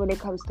started when it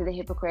comes to the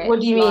hypocrites. What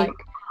do you mean?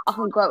 I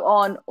can go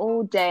on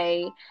all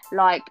day.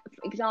 Like,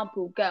 for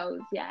example,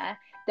 girls, yeah,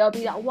 there'll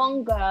be that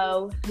one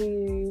girl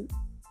who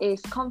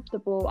is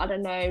comfortable, I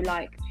don't know,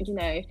 like, you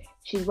know,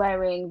 she's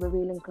wearing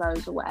revealing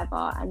clothes or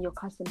whatever, and you're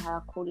cussing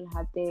her, calling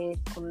her this,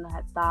 calling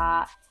her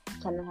that,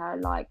 telling her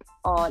like,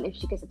 oh, if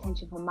she gets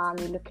attention from man,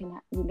 you're looking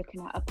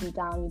her up and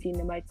down, you're doing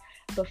the most.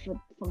 But from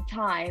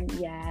time,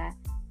 yeah,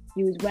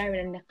 you was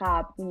wearing a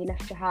niqab when you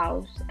left your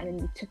house, and then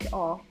you took it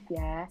off,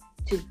 yeah,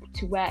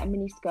 to wear a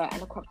miniskirt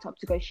and a crop top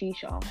to go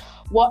shisha.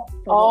 What?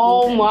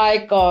 Oh my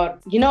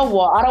god! You know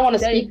what? I don't want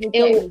to speak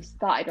ill.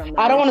 I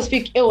don't want to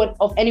speak ill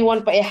of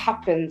anyone, but it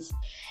happens.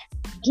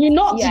 Do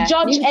not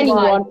judge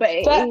anyone.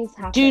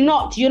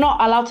 You're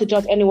not allowed to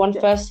judge anyone.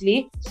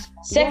 Firstly,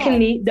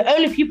 secondly, the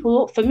only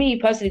people, for me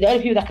personally, the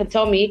only people that can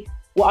tell me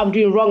what I'm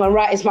doing wrong and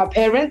right is my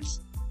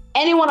parents.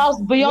 Anyone else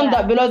beyond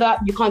that, below that,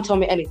 you can't tell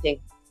me anything.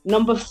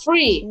 Number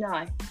 3.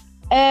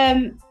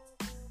 No.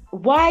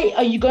 Why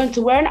are you going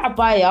to wear an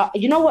abaya?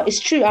 You know what? It's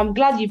true. I'm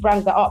glad you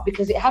brought that up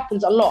because it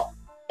happens a lot,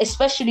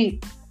 especially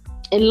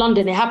in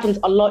London. It happens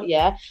a lot,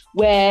 yeah,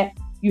 where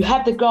you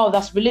have the girl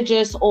that's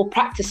religious or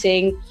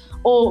practicing,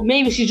 or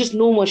maybe she's just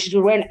normal. She's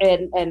wearing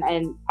an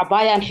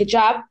abaya and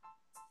hijab,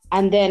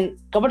 and then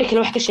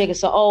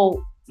so,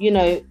 oh, you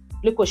know,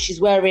 look what she's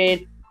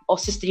wearing. Or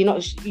sister,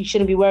 you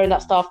shouldn't be wearing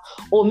that stuff.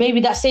 Or maybe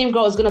that same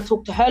girl is going to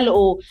talk to her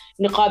little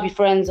niqabi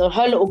friends or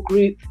her little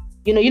group.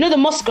 You know the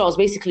mosque girls,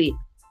 basically.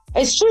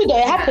 It's true that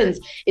it happens.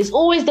 It's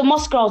always the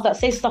mosque girls that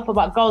say stuff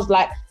about girls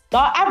like they're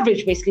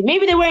average, basically.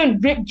 Maybe they're wearing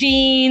ripped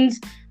jeans,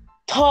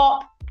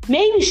 top.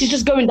 Maybe she's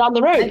just going down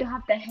the road. They don't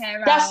have their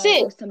hair out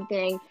or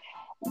something.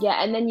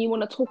 Yeah, and then you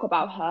want to talk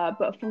about her,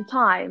 but from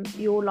time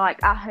you're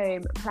like at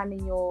home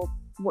planning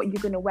what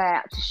you're going to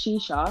wear to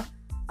shisha.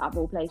 out of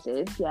all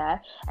places, yeah,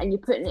 and you're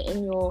putting it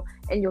in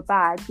your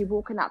bag, you're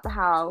walking out the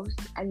house,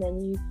 and then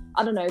you,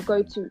 I don't know,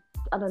 go to,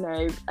 I don't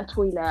know, a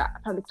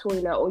public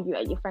toilet, or you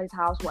at your friend's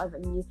house, whatever,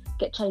 and you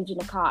get changed in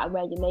the car and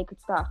wear your naked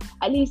stuff.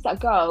 At least that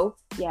girl,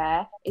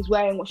 yeah, is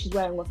wearing what she's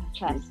wearing with her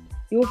chest.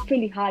 You're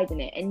fully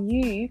hiding it, and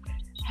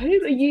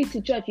who are you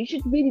to judge? You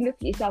should really look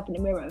at yourself in the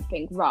mirror and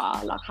think, rah,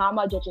 like, how am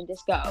I judging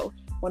this girl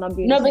when I'm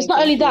doing No, but it's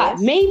not only that.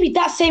 Maybe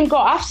that same girl,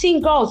 I've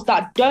seen girls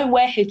that don't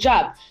wear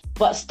hijab,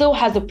 but still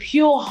has a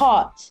pure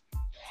heart,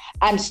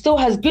 and still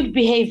has good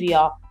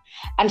behavior,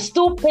 and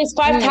still prays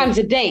 5 times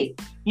a day.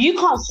 You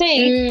can't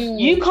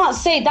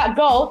say that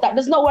girl that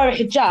does not wear a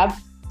hijab,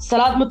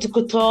 salat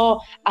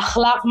mutikuto,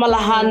 akhlaq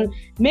malahan,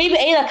 maybe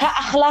either ka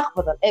akhlaq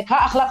badal, ka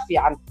akhlaq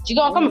fi'an. Do you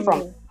get where I'm coming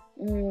from?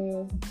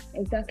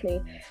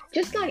 Exactly.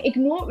 Just like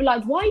ignore,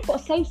 like, why you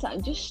gotta say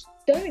something? Just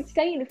don't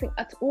say anything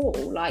at all.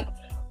 Like,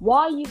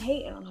 why are you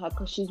hating on her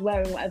because she's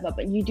wearing whatever,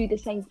 but you do the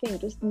same thing?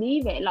 Just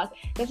leave it. Like,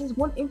 there's this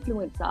one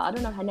influencer, I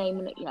don't know her name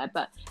in it yet,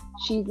 but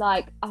she's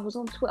like, I was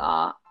on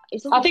Twitter.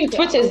 I think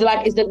Twitter is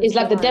like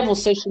the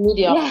devil's social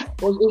media. Yeah,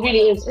 it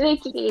really is.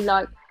 Literally,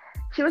 like,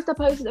 she was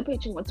posting a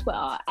picture on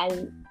Twitter,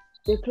 and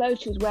the clothes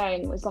she was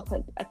wearing was like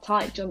a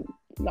tight jump,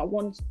 like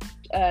one,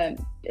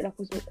 like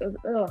was, can't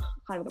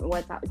even get my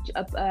words out.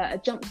 A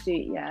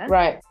jumpsuit, yeah.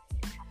 Right.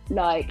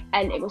 Like,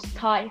 and it was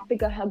tight,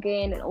 figure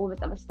hugging, and all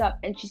this other stuff.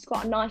 And she's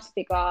got a nice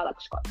figure, like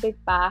she's got a big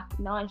back,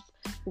 nice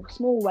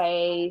small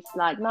waist,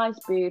 like nice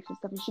boobs and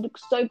stuff. And she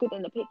looks so good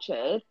in the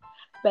pictures.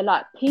 But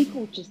like,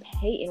 people just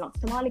hating, like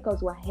Somali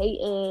girls were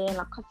hating,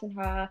 like cussing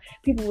her.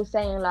 People were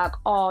saying like,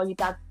 "Oh, your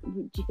dad,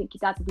 do you think your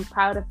dad would be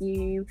proud of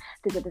you?"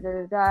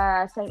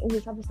 Saying all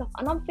this other stuff.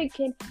 And I'm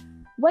thinking,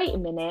 wait a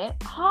minute,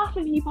 half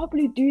of you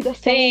probably do the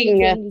same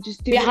thing. You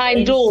just do behind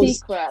it in doors.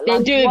 secret. They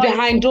like, do it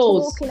behind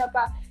doors. Talking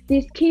about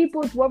these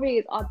keyboard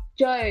warriors are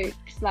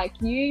jokes. Like,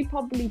 you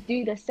probably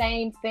do the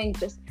same thing,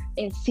 just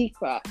in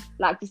secret.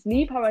 Like, just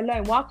leave her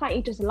alone. Why can't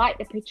you just like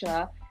the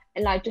picture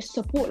and like just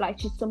support? Like,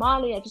 she's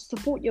Somali, just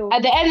support your.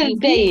 At the end of the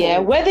day, people. yeah,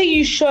 whether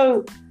you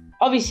show,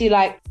 obviously,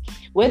 like,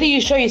 whether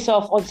you show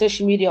yourself on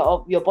social media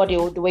of your body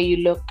or the way you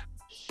look,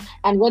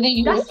 and whether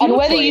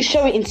you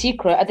show it in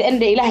secret, at the end of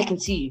the day, Ilahi can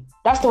see you.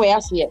 That's the way I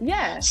see it.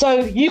 Yeah. So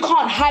you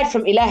can't hide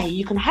from Ilahi.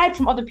 You can hide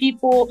from other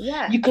people.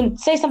 Yeah. You can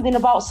say something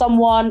about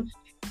someone.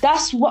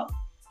 That's what.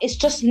 It's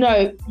just,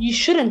 no, you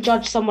shouldn't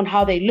judge someone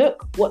how they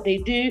look, what they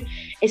do,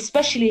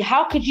 especially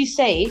how could you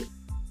say,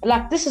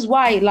 like, this is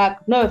why, like,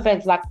 no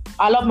offense, like,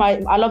 I love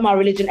my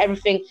religion,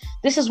 everything.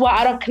 This is why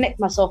I don't connect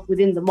myself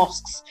within the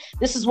mosques.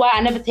 This is why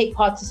I never take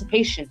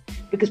participation,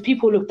 because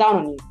people look down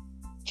on you. Do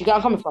you get where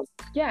I'm coming from?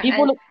 Yeah,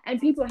 and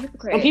people are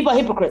hypocrites. And people are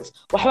hypocrites.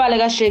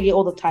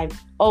 All the time.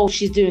 Oh,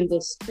 she's doing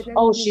this.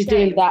 Oh, she's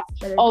doing that.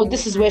 Oh,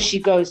 this is where she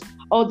goes.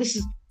 Oh, this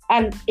is...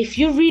 And if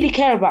you really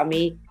care about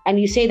me and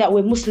you say that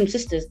we're Muslim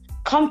sisters,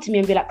 come to me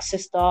and be like,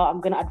 sister,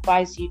 I'm going to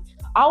advise you.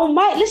 I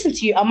might listen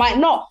to you. I might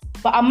not,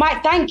 but I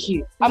might thank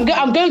you. I'm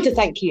going to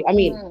thank you. I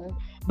mean,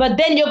 but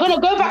then you're going to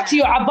go back to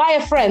your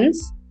Abaya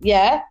friends,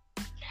 yeah?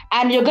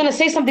 And you're going to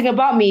say something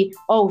about me.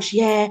 Oh,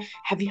 yeah,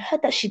 have you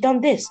heard that she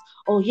done this?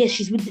 Oh, yeah,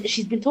 she's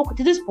been talking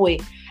to this boy.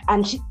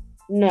 And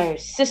no,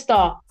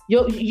 sister,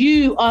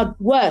 you are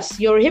worse.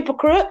 You're a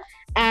hypocrite,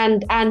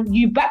 and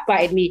you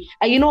backbited me.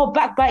 And you know what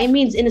backbiting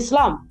means in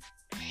Islam?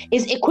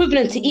 It's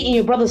equivalent to eating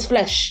your brother's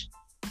flesh.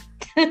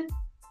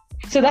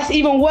 So that's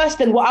even worse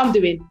than what I'm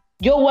doing.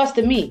 You're worse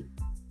than me.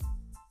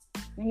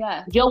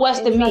 Yeah. You're worse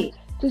than me.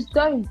 Just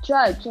don't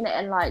judge, innit?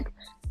 And like,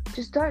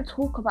 just don't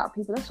talk about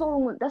people. That's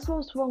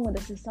what's wrong with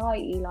the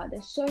society. Like,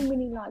 there's so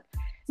many, like,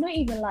 not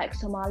even like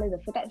Somali,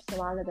 forget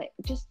Somali, but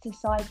just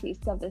society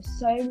itself. There's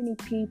so many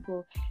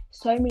people,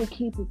 so many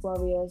keyboard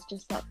warriors,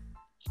 just like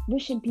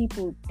wishing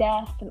people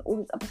death and all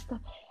this other stuff.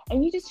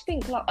 And you just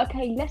think, like,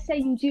 okay, let's say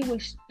you do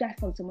wish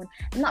death on someone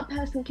and that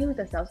person kills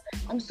themselves.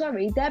 I'm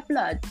sorry, their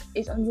blood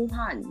is on your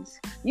hands.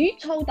 You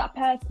told that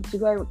person to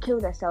go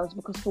kill themselves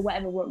because for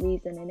whatever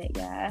reason in it,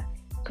 yeah,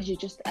 because you're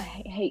just a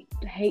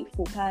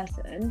hateful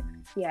person,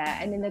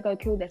 yeah, and then they go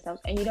kill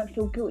themselves and you don't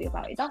feel guilty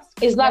about it.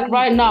 It's like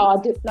right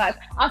now,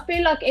 I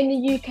feel like in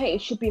the UK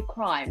it should be a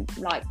crime.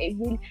 Like, it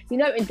really, you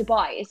know, in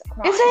Dubai it's a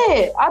crime. Is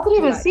it? I didn't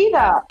even see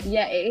that.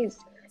 Yeah, it is.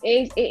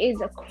 It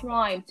is a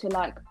crime to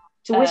like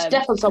to wish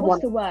death on someone.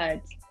 What's the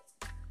word?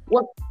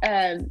 What?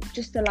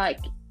 Just to like,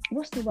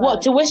 what's the word?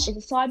 What, to wish? Is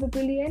it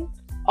cyberbullying?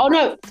 Oh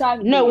no,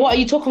 cyberbullying. No. What are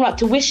you talking about?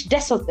 To wish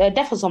death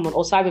on someone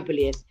or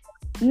cyberbullying?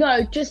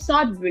 No, just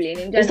cyberbullying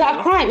in general. Is that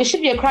a crime? It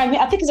should be a crime here.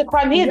 I think it's a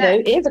crime here, though.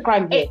 It is a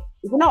crime here.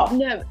 Is it not?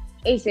 No,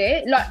 is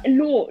it? Like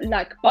law,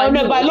 like by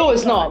law, by law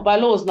it's not. By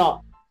law it's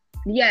not.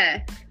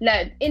 Yeah,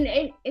 like in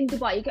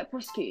Dubai, you get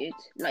prosecuted.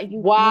 Like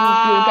you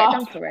get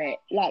done for it.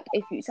 Like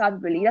if you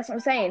cyberbully, that's what I'm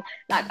saying.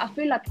 Like I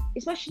feel like,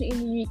 especially in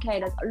the UK,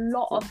 there's a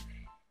lot of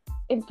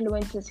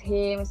influencers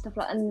here and stuff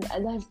like, and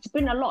there's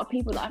been a lot of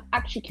people that have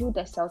actually killed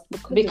themselves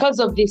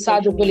because of the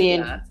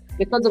cyberbullying,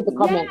 because of the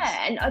comments.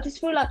 Yeah, and I just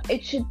feel like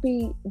it should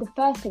be the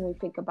first thing we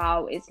think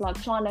about. It's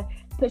like trying to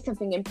put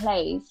something in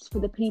place for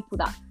the people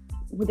that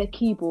with their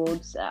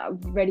keyboards,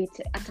 ready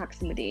to attack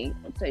somebody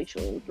on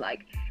socials.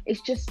 Like,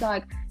 it's just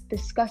like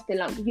disgusting.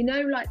 Like, you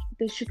know, like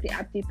the Shukri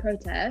Abdi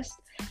protest,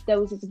 there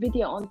was this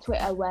video on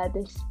Twitter where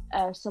this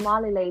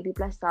Somali lady,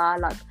 bless her,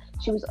 like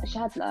she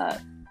had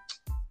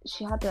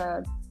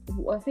a,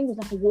 I think it was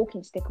like a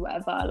walking stick or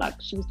whatever, like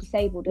she was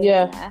disabled in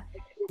there,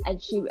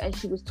 and she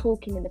was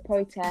talking in the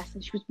protest,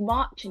 and she was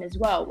marching as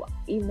well,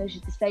 even though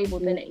she's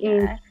disabled in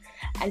it,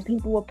 and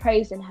people were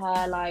praising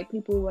her, like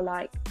people were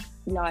like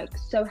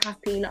so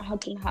happy, like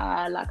hugging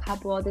her, like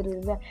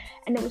haba,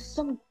 and there was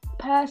some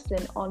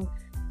person on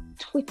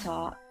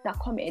Twitter that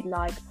commented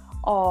like,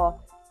 oh,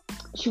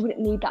 she wouldn't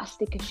need that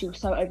stick if she was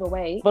so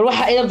overweight. But what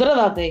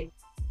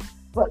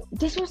But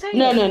this was saying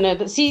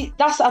no. See,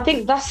 I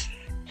think that's.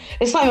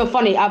 It's not even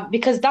funny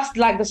because that's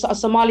like the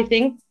Somali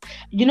thing.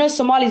 You know,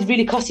 Somalis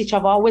really cuss each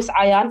other with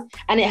Ayan,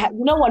 and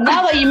you know what?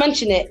 Now that you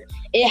mention it,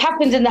 it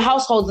happens in the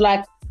households.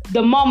 Like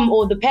the mum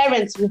or the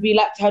parents will be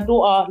like to her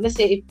daughter. Let's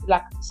say if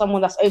like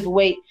someone that's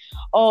overweight,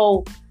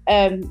 oh,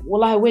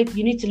 wallahi, wait,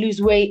 you need to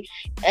lose weight.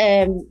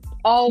 Yeah,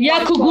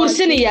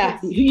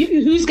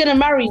 who's gonna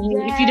marry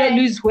you if you don't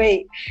lose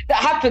weight? That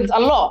happens a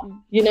lot,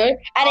 you know,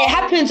 and it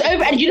happens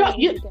over, and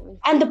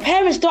and the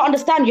parents don't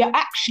understand. You're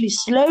actually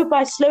slowly,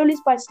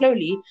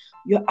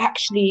 you're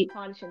actually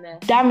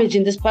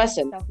damaging this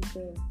person.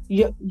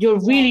 You're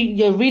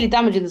really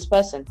damaging this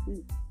person.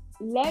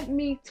 Let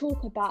me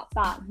talk about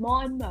that.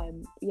 My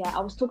mum,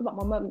 I was talking about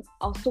my mum.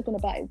 I was talking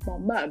about it with my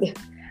mum.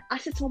 I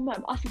said to my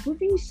mum, I said,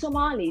 with you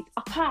Somalis,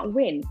 I can't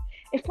win.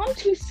 If I'm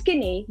too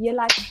skinny, you're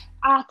like,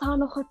 you're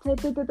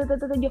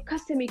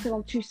cussing me because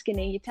I'm too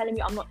skinny. You're telling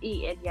me I'm not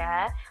eating,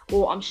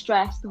 or I'm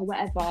stressed or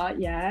whatever,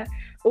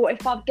 or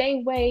if I've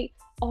gained weight,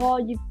 oh,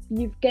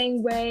 you've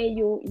gained weight,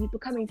 you're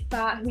becoming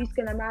fat, who's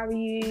gonna marry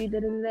you,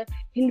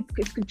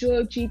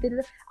 Georgie,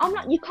 I'm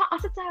like, you can't. I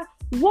said to her,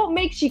 what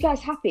makes you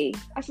guys happy?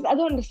 I said, I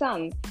don't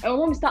understand. And my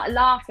mum started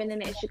laughing,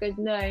 and she goes,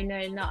 no.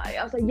 I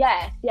was like,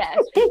 yes,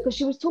 because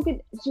she was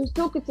talking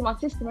to my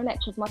sister,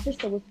 because my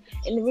sister was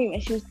in the room,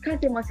 and she was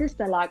cussing my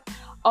sister like,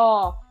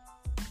 oh,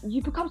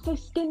 you become so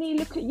skinny,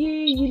 look at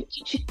you.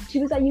 She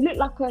was like, you look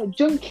like a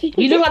junkie.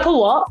 You look like a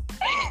what?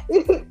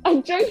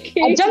 A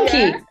junkie. A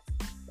junkie?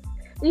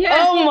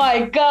 Yeah. Oh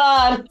my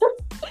God.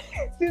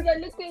 She was like,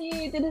 look at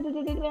you.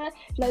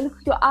 Like, look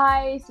at your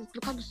eyes. It's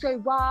become so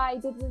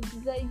wide. You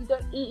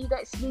don't eat, you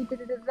don't sleep.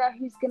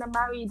 Who's going to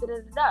marry you?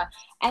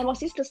 And my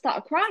sister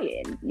started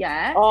crying.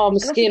 Yeah. Oh,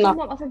 Miskina.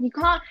 I said, you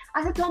can't.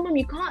 I said to my mum,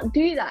 you can't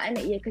do that,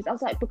 innit? Yeah, because I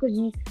was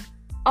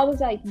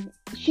like,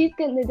 she's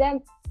going to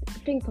then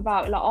think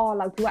about like, oh,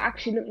 like, do I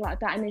actually look like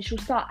that? And then she'll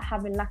start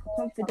having lack of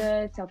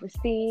confidence,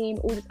 self-esteem,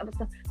 all this other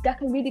stuff that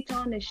can really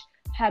tarnish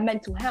her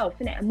mental health,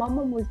 innit? And my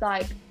mum was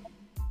like,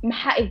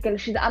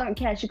 she's like, I don't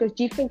care. She goes,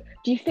 do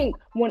you think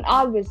when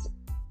I was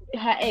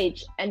her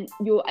age and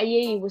your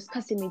Ayayi was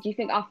cussing me, do you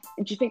think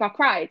I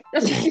cried?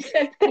 That's what she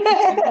said.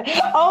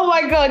 Oh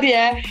my God,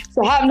 yeah.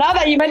 So now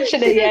that you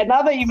mention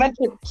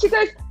it, she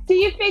goes, do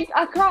you think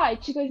I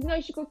cried? She goes,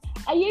 no. She goes,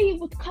 Ayayi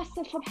would cuss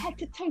us from head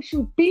to toe. She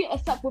would beat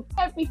us up with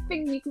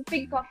everything you can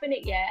think of,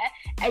 innit,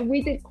 and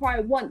we didn't cry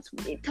once.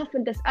 It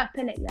toughened us up,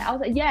 innit, I was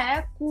like,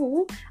 yeah,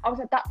 cool. I was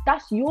like,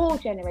 that's your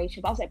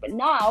generation. But I was like, but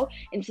now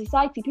in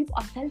society, people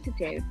are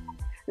sensitive.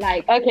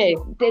 Like, okay,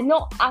 they're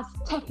not as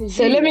tough as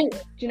you. Do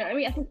you know what I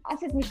mean? I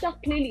said,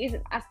 Mushtaq clearly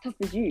isn't as tough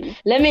as you.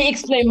 Let me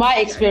explain my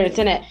experience,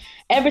 innit?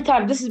 Every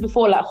time, this is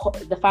before like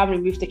the family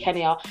moved to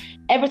Kenya,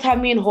 every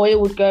time me and Hoya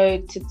would go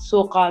to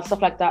Suqa and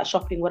stuff like that,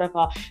 shopping,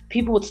 whatever,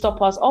 people would stop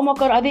us. Oh my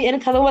God, are they in a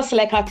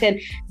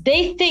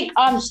They think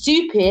I'm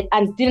stupid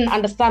and didn't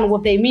understand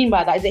what they mean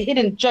by that. It's a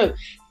hidden joke.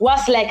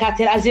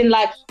 As in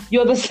like,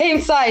 you're the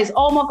same size.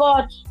 Oh my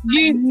God,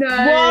 you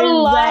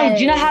Wallah.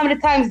 Do you know how many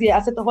times I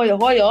said to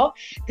Hoya,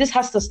 this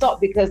has to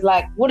stop, because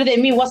like, what do they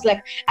mean?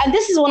 And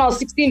this is when I was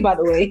 16, by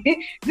the way.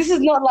 This is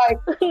not like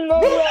no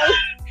way.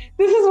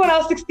 This is when I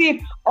was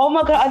 16. Oh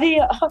my God,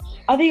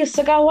 are they a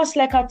saga?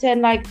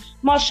 Like,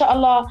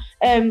 mashallah.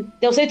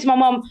 They'll say to my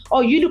mom,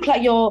 oh, you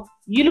guys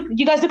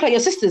look like your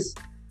sisters.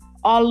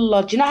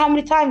 Allah, do you know how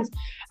many times?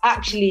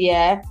 Actually,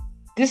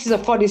 this is a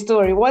funny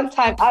story. One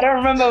time, I don't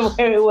remember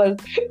where it was.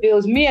 It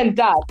was me and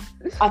Dad.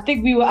 I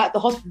think we were at the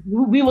hospital.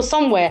 We were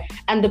somewhere,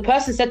 and the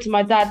person said to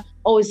my dad,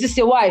 oh, is this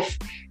your wife?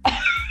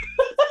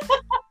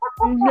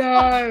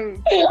 No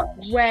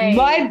way.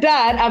 My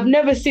dad, I've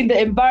never seen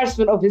the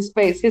embarrassment of his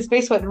face. His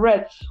face went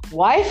red.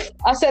 Wife?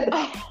 I said,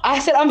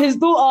 I'm his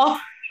daughter.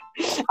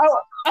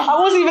 I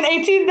wasn't even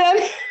 18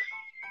 then.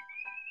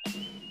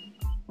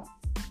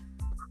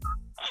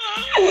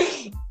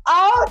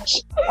 Ouch.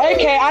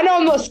 Okay, I know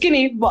I'm not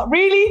skinny, but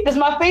really? Does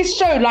my face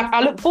show like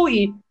I look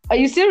 40? Are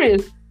you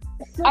serious?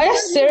 So are you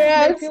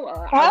serious?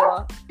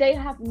 Huh? They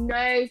have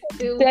no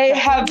filter. They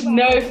have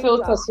no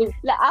filter.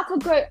 Like,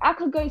 I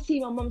could go see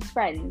my mum's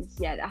friends.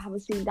 Yeah, that I haven't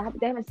seen.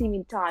 They haven't seen me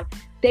in time.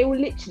 They will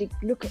literally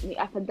look at me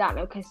up and down.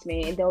 They'll kiss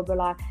me, and they'll be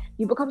like,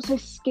 "You become so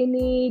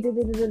skinny. This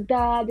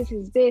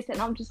is this,"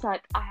 and I'm just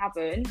like, I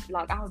haven't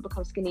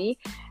become skinny.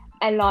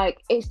 And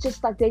like, it's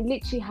just like they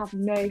literally have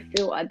no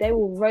filter. They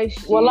will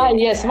roast you. Well, like,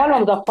 yes, my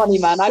moms are funny,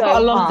 man. I So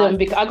gotta love them hard.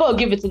 because I gotta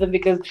give it to them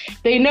because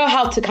they know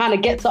how to kind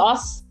of get to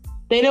us.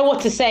 They know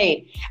what to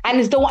say, and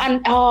it's the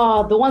ones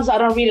that I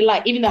don't really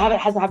like, even though it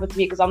hasn't happened to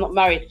me because I'm not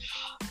married.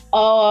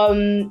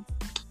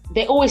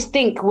 They always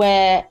think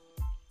where,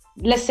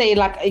 let's say,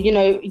 like, you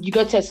know, you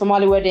go to a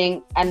Somali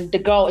wedding and the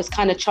girl is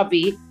kind of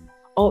chubby.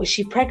 Oh, is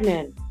she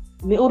pregnant?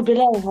 This,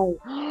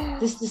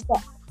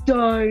 that.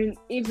 Don't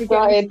even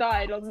get me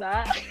started on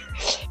that.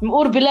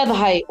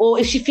 Or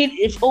if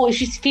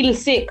she's feeling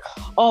sick,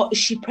 or is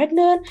she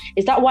pregnant?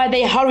 Is that why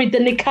they hurried the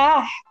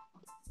nikah?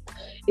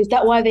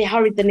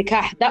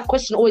 That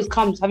question always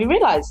comes. Have you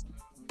realized?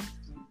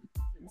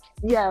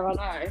 Yeah,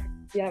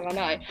 I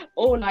know.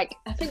 Or like,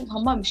 I think my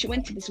mum, she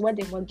went to this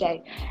wedding one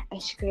day, and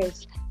she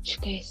goes,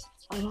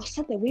 oh,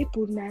 something we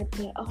pulled mad.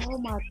 Oh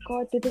my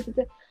god,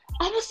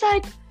 I was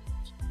like,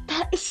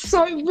 that is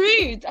so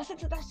rude. I said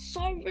to her, that's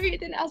so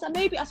rude. And I was like,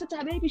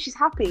 maybe she's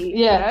happy.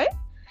 Yeah.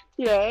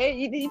 You know,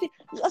 I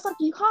was like,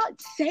 you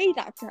can't say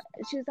that to her.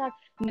 She was like,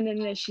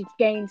 no, she's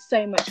gained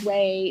so much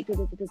weight.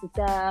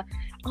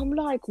 I'm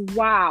like,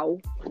 wow.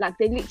 Like,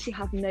 they literally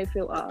have no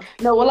filter.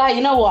 No, well, like,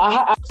 you know what?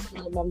 I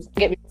moms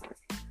get me.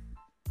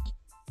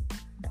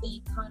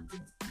 They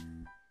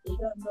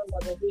don't know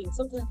what they're doing.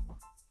 Sometimes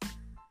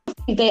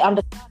they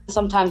understand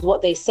sometimes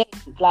what they say.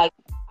 Like,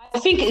 I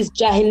think it's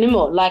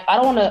jahilimo. Like, I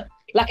don't want to.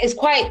 Like, it's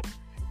quite.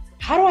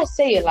 How do I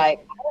say it? Like,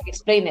 how do I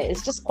explain it?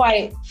 It's just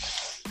quite.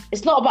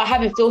 It's not about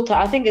having filter.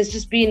 I think it's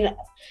just being.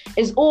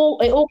 It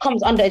all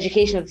comes under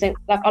education.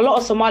 Like, a lot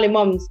of Somali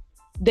moms,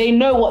 they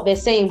know what they're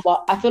saying,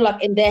 but I feel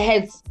like in their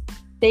heads,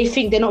 they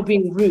think they're not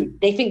being rude.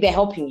 They think they're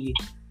helping you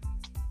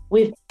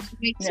with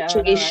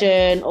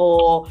situation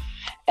or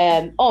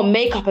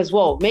makeup as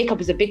well.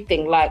 Makeup is a big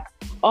thing. Like,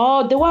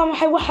 the one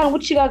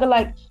what you guys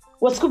like.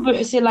 What's good? Like,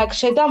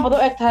 shaydan,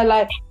 but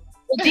like.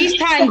 These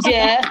times,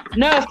 yeah,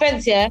 no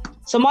offense, yeah,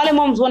 Somali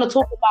moms want to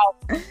talk about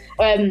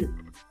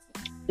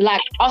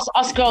like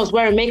us girls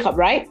wearing makeup,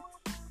 right?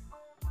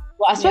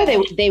 Well, I swear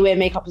they wear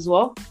makeup as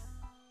well.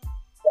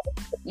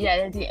 Yeah,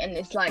 they do, and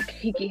it's like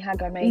higgy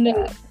haga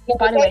makeup. No.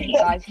 By the way,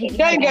 guys,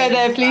 don't go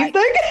there, please.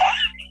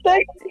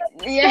 Like,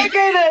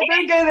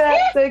 don't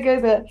go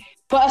there.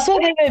 But I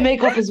swear they wear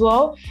makeup as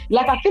well.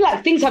 Like, I feel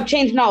like things have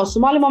changed now.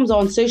 Somali moms are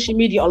on social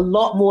media a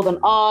lot more than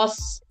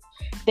us.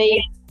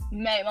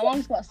 Mate, my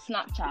mom's got a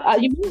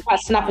Snapchat. You got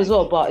Snap as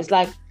well, but it's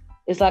like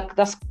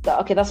that's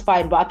okay. That's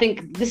fine. But I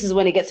think this is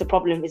when it gets a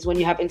problem. Is when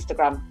you have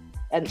Instagram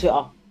and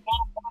Twitter.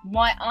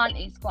 My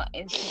auntie's got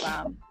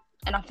Instagram,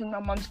 and I think my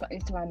mum's got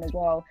Instagram as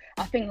well.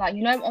 I think, like,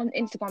 you know, on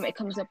Instagram it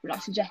comes up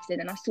like suggested,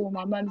 and I saw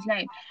my mum's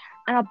name,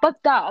 and I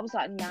bugged out. I was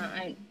like, nah,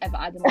 I ain't ever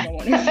added my mum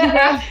on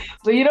Instagram.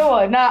 But you know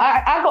what? Nah,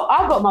 I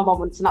got my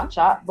mum on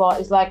Snapchat, but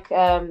it's like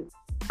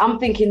I'm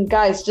thinking,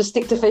 guys, just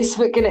stick to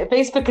Facebook, innit?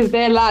 Facebook is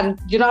their land.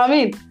 Do you know what I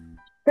mean?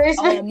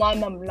 Facebook. Oh, my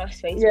mum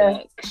loves Facebook.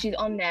 Yeah. She's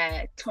on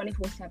there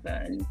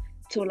 24/7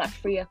 till like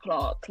 3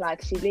 o'clock.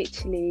 Like, she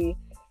literally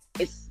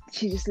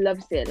she just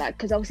loves it. Like,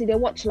 because obviously they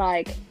watch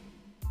like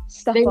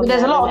stuff.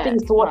 There's a lot of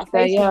things to watch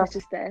there. Yeah.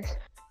 Just there.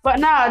 But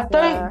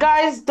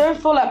guys,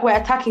 don't feel like we're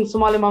attacking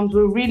Somali mums.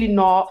 We're really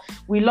not.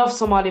 We love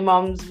Somali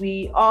mums.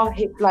 We are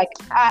like,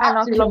 I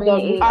absolutely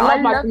love them. I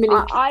love my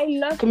community. I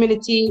love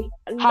community.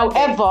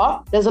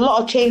 However, there's a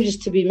lot of changes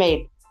to be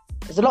made.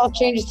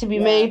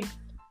 Made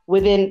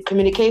within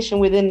communication,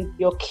 within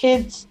your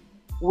kids,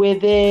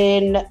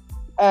 within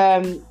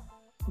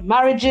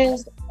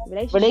marriages,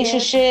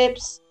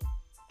 relationships.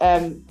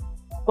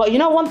 But you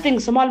know one thing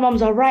Somali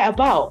mums are right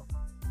about?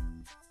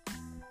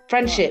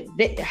 Friendship.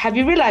 Have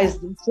you realised?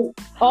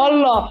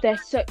 Allah. They're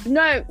so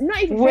not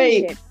even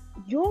friendship.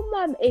 Your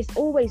mum is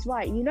always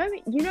right. You know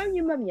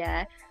your mum,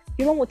 yeah?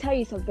 Your mum will tell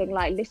you something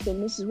like,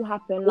 listen, this is what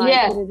happened, like,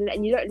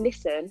 and you don't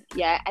listen,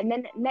 yeah? And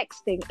then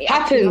next thing it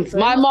happens.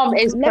 My mum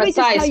is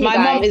precise. My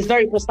mum is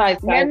very precise,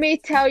 guys. Let me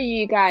tell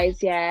you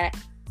guys, yeah,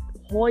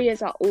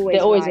 Hoyas are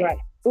always right.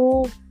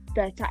 All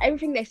the time.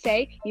 Everything they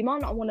say, you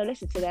might not want to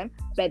listen to them,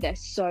 but they're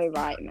so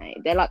right, mate.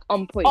 They're like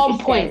on point. On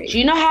point. Do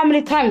you know how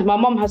many times my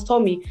mum has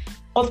told me,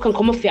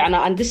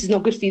 and this is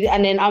not good for you,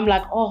 and then I'm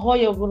like, oh,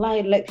 Hoya,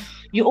 like,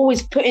 you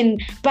always put in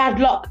bad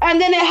luck,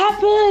 and then it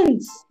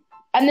happens.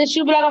 And then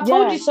she'll be like, I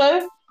told you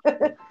so.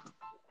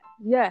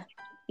 Yeah,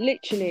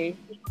 literally.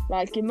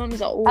 Like, your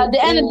mums are always. At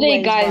the end of the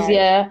day, guys, right.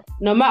 yeah,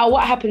 no matter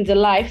what happens in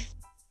life,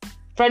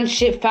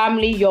 friendship,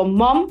 family, your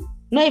mum,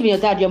 not even your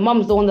dad, your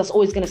mum's the one that's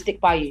always going to stick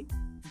by you.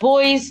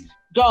 Boys,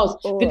 girls,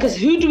 because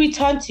who do we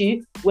turn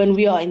to when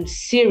we are in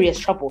serious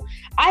trouble?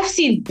 I've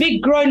seen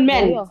big grown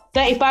men,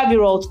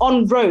 35-year-olds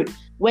on road.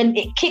 When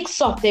it kicks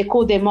off, they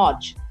call their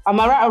Marge. Am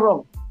I right or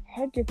wrong?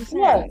 100%.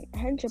 Yeah.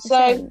 100%.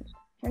 So,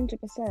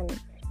 100%.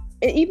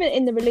 Even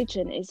in the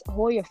religion, it's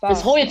Hoya first.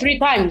 It's Hoya 3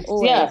 times.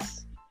 Always. Yeah.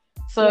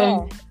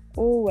 So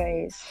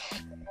always.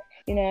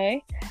 You know?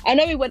 I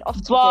know we went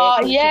off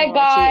topic. But yeah,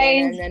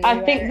 guys, I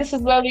think this is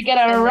where we're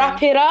gonna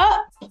wrap it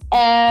up.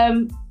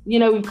 You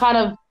know, we kind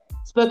of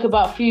spoke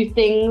about a few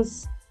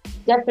things.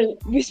 Definitely,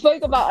 we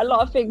spoke about a lot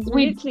of things.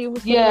 We literally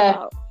spoke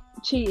about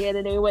cheated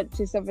and they went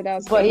to someone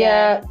else. But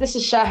yeah, this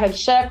is Shahid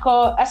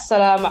Sheko.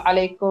 Assalamu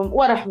alaikum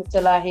wa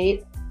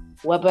rahmatullahi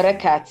wa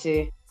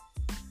barakatuh.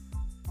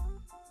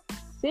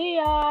 See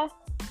ya.